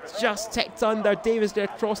 and he's just ticked under. David's going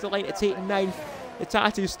to cross the line to take 9th. The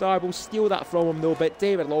Tattoo Star will steal that from him though, but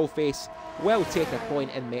David Lawface will take a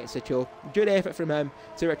point in Mexico. Good effort from him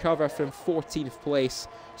to recover from 14th place.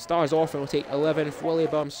 Stars Orphan will take 11th. Willy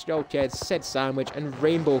Bum, Skull Kid, Sid Sandwich and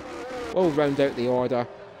Rainbow will round out the order.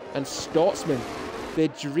 And Scotsman, the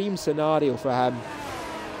dream scenario for him.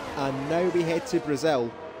 And now we head to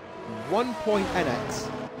Brazil. 1 point in it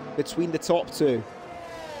between the top two.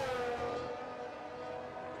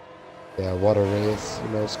 Yeah, what a race. You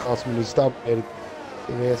know, Scotsman, he stopped the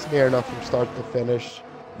race near enough from start to finish.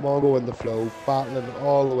 Mongo in the flow, battling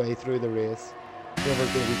all the way through the race. Never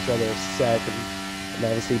gave each other a second. And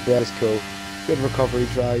obviously, Breda's Cool. Good recovery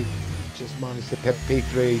drive. Just managed to pit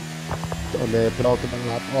P3 on the penultimate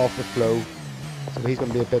lap off the flow. So he's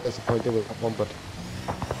going to be a bit disappointed with that one, but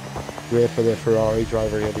great for the Ferrari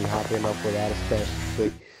driver. He'll be happy enough with that,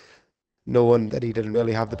 especially knowing that he didn't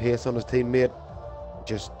really have the pace on his teammate.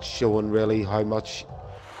 Just showing really how much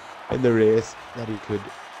in the race that he could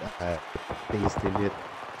be his teammate.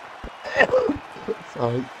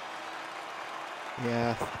 Sorry.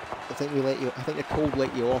 Yeah, I think the cold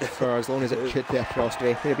let you off for as long as it could there,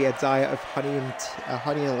 Frostway. There'll be a diet of honey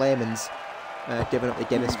and lemons giving up the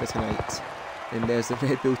Guinness for tonight. And there's the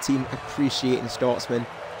Red Bull team appreciating Scotsman,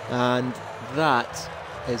 and that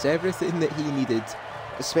is everything that he needed,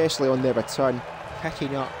 especially on their return,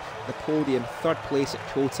 picking up the podium, 3rd place at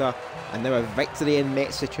Kota, and now a victory in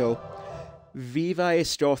Mexico. Viva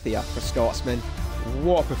Estrocia for Scotsman.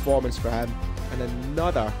 What a performance for him, and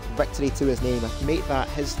another victory to his name. Make that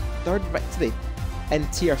his 3rd victory in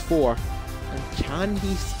Tier 4. And can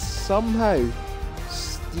he somehow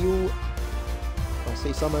steal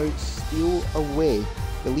away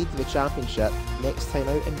the lead of the championship next time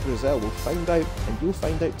out in Brazil? We'll find out, and you'll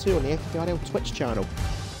find out too on the FPRL Twitch channel.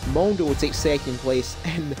 Mondo will take 2nd place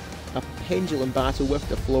in a pendulum battle with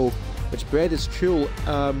the flow, which Breda's Cool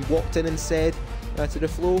walked in and said to the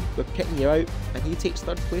flow, we're kicking you out, and he takes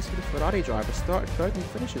 3rd place for the Ferrari driver. Started 3rd and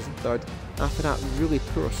finishes in 3rd after that really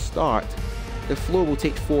poor start. The flow will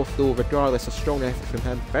take 4th though, regardless of strong effort from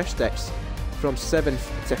him. Fish Sticks from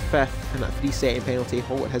 7th to 5th, and that 3-second penalty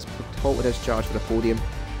halted his charge for the podium.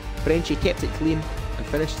 Frenchie kept it clean and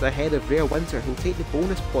finishes ahead of Rare Winter, who'll take the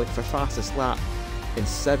bonus point for fastest lap. In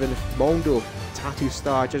 7th, Mondo, Tattoo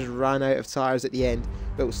Star just ran out of tyres at the end,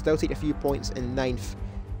 but will still take a few points in 9th.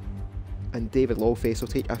 And David Lawface will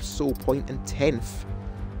take a sole point in 10th.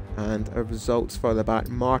 And our results further back: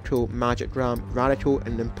 Marco, Magic Ram, Radical,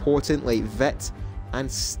 and importantly, Vit and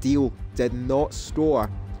Steel did not score.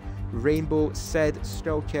 Rainbow, Sid,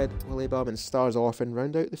 Skull Kid, Willy Bum and Stars Orphan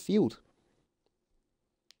round out the field.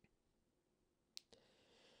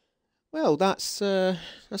 Well, that's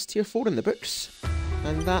Tier 4 in the books,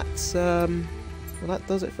 and that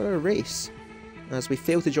does it for our race. as we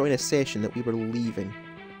failed to join a session that we were leaving.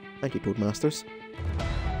 Thank you, Toadmasters.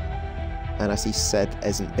 And I see Sid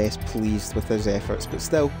isn't best pleased with his efforts, but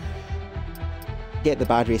still, get the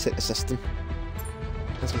bad race out the system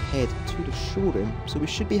as we head to the showroom. So we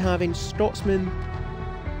should be having Stotsman,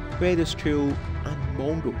 Weatherspool and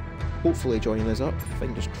Mongo hopefully joining us up,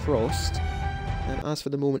 fingers crossed. And as for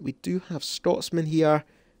the moment, we do have Stotsman here,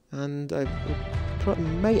 and it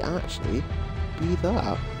might actually be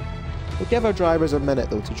that. We'll give our drivers a minute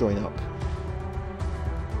though to join up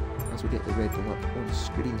as we get the red one up on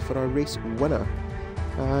screen for our race winner.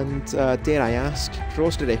 And dare I ask,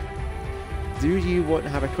 Crossdery, do you want to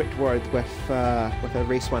have a quick word with a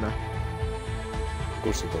race winner? Of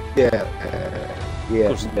course he did. Yeah, Of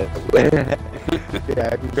course he did.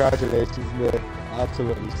 yeah, congratulations, mate.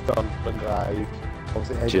 Absolutely stunning drive.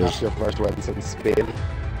 Obviously, I think that's your first win since Spain.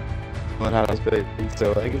 But has been,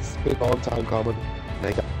 so I think it's been a long time coming.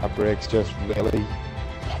 I think that break's just really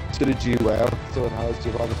suited you well. So it has.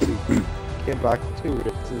 You've obviously came back 2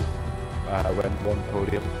 races, went 1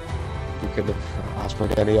 podium. You couldn't have asked for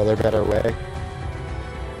any other better way.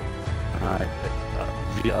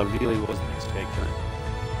 I really wasn't expecting it.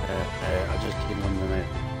 I just came on the night,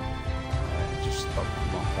 just stuck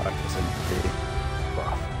with my practice in today, but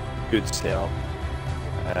a good setup.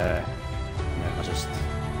 And then I just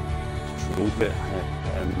drove it. I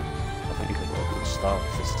think I got a good start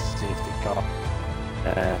with the safety car.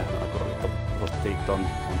 I got the overtake done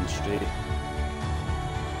on the straight.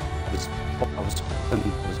 I was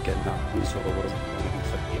hoping I was getting that one, so I wasn't going to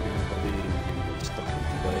get anybody and stuck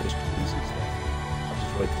into the restrictions and stuff. I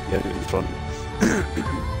just wanted to get out in front.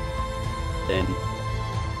 Then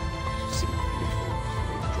just seemed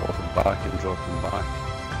dropping back.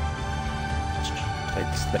 Just tried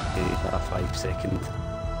to stick to that 5 second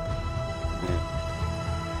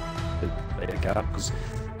bit of gap, because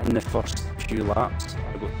in the first few laps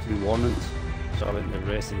I got 2 warnings, so I went the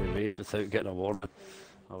rest of the race without getting a warning.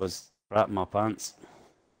 I was wrapping my pants.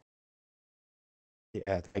 Yeah,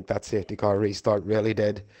 I think that safety car restart really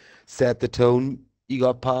did set the tone. You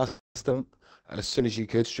got past them, and as soon as you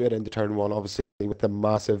could, straight into turn 1, obviously with the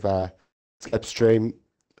massive slipstream.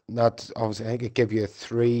 That obviously, I think it gave you a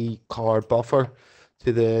 3-car buffer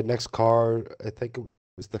to the next car. I think it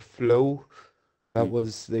was the Flow. That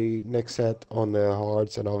was the next set on the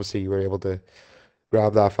hards, and obviously you were able to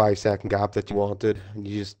grab that 5-second gap that you wanted, and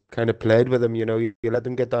you just kind of played with them. You let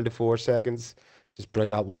them get down to 4 seconds, just bring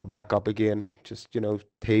that back up again, just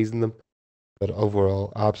teasing them. But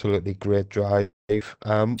overall, absolutely great drive.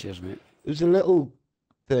 Cheers, mate. There's a little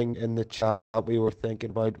thing in the chat we were thinking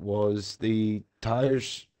about, was the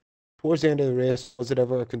tires towards the end of the race. Was it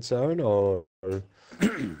ever a concern, or?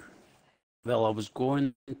 Well, I was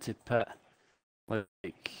going to pit like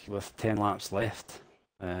with 10 laps left,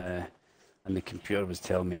 and the computer was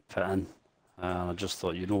telling me to pit in. I just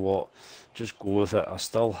thought, you know what, just go with it. I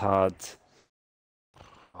still had,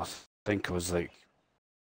 I think it was like,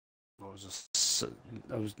 what was this?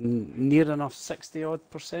 I was near enough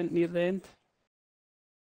 60% near the end.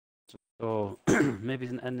 So maybe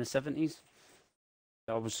in the 70s.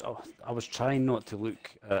 I was trying not to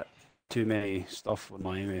look at too many stuff on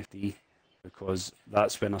my MFD, because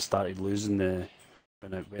that's when I started losing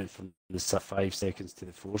when it went from the 5 seconds to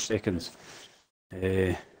the 4 seconds.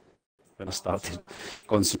 When I started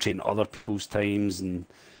concentrating on other people's times and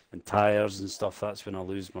tyres and stuff, that's when I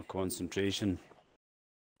lose my concentration.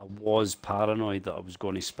 I was paranoid that I was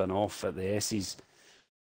going to spin off at the S's,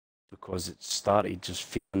 because it started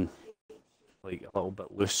just feeling like a little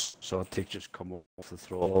bit loose, so I'd take just come off the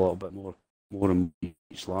throttle a little bit more in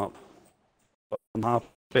each lap. But I'm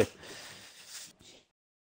happy.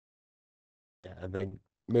 Yeah, and then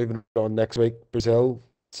moving on next week, Brazil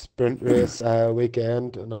sprint race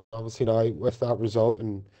weekend, and obviously now with that result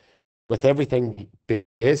and with everything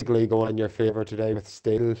basically going in your favour today, with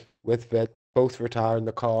Steele, with Vitt both retiring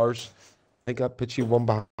the cars, I think that puts you 1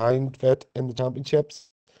 behind Vitt in the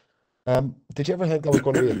championships. Did you ever think that was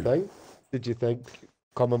going to be a thing? Did you think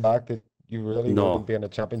coming back that you really No. wouldn't be in a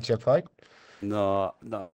championship fight? No.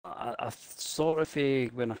 I sort of,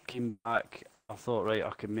 when I came back, I thought, right, I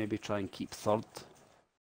could maybe try and keep third.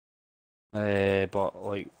 But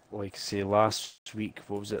like say last week,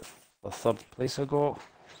 what was it? The 3rd place I got,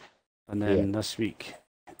 and then this week,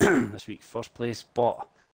 first place. But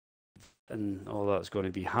and all that's going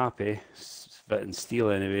to be happy. Vitt and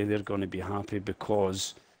Steele anyway, they're going to be happy,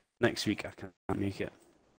 because next week I can't make it.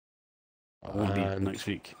 I won't be next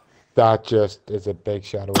week. That just is a big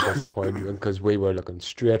shadow of disappointment, because we were looking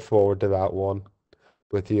straight forward to that one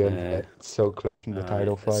with you and Vitt so close in the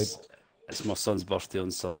title fight. It's my son's birthday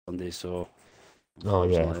on Sunday, so Oh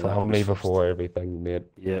yeah, Unfortunately, that family was first. before everything, mate.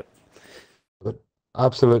 Yep. But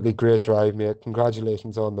absolutely great drive, mate.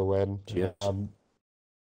 Congratulations on the win. Cheers.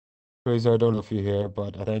 Fraser, I don't know if you hear,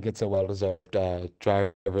 but I think it's a well-deserved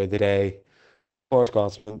driver of the day. For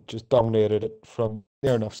Scotsman, just dominated it from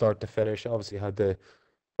near enough start to finish. Obviously had the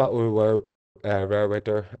battle where Rare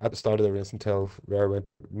Winter at the start of the race until Rare Winter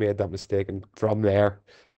made that mistake, and from there,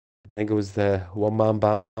 I think it was the one-man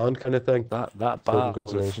band kind of thing. That So battle, the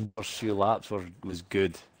congratulations. first few laps was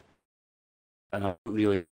good, and I don't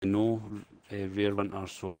really know Rare Winter,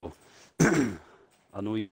 so I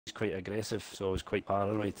know he's quite aggressive, so I was quite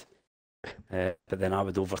paranoid. But then I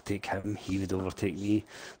would overtake him, he would overtake me,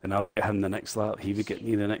 then I would get him the next lap, he would get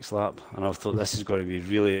me the next lap, and I thought this is going to be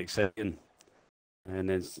really exciting. And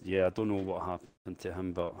then, yeah, I don't know what happened to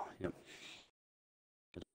him, but yep.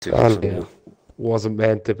 Took us from there. Wasn't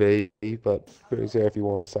meant to be, but Fraser, if you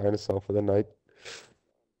want to sign us off for the night.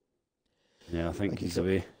 Yeah, I think Thank you, he's sir.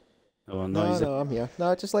 away. Oh no, he's No, I'm here.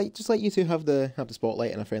 No, just like you two have the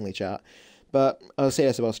spotlight and a friendly chat. But I'll say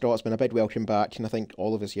this about Scotsman, a big welcome back, and I think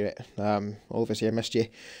all of us here missed you.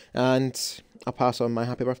 And I'll pass on my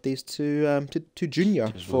happy birthdays to Junior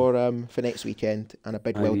Cheers, for next weekend, and a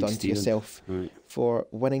big well Thanks, done to Stephen. yourself Right. for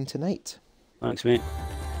winning tonight. Thanks, mate.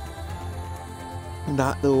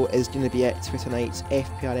 That though is going to be it for tonight's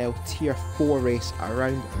FPRL Tier 4 race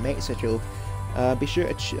around Mexico. Be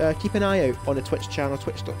sure to keep an eye out on the Twitch channel,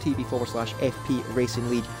 twitch.tv/FP Racing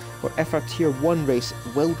League, where if our Tier 1 race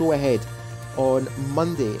will go ahead on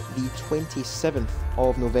Monday, the 27th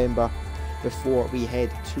of November, before we head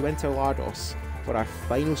to Interlagos for our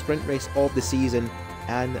final sprint race of the season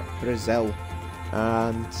in Brazil.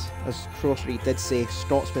 And as Crossery did say,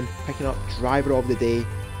 Scotsman picking up driver of the day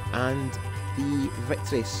and the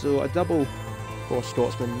victory. So a double for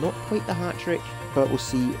Scotsman, not quite the hat-trick, but we'll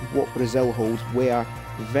see what Brazil holds, where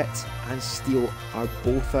Vit and Steele are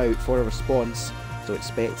both out for a response. So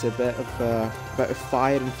expect a bit of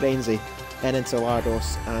fire and frenzy in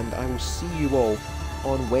Interlagos, and I will see you all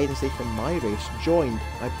on Wednesday for my race, joined,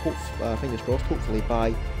 I hope, fingers crossed, hopefully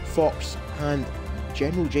by Fox and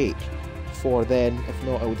General Jake. For then, if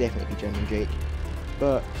not, I will definitely be General Jake.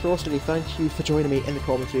 But Crossery, thank you for joining me in the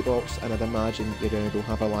commentary box, and I'd imagine you're going to go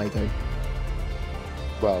have a lie down.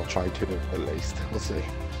 Well, try to at least. We'll see.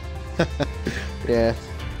 Yeah,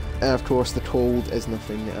 and of course the cold is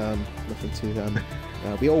nothing to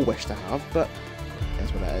we all wish to have, but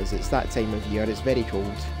that's what it is. It's that time of year. It's very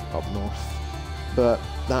cold up north. But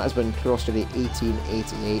that has been Crossery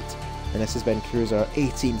 1888, and this has been Cruiser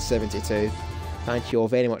 1872. Thank you all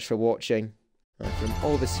very much for watching. And from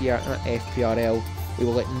all of us here at FPRL, we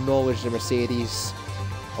will acknowledge the Mercedes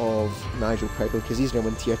of Nigel Crowder, because he's going to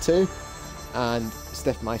win Tier 2, and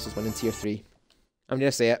Steph Meister's winning Tier 3. I'm going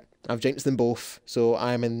to say it. I've jinxed them both, so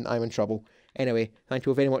I'm in trouble. Anyway, thank you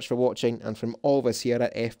all very much for watching, and from all of us here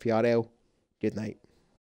at FPRL, good night.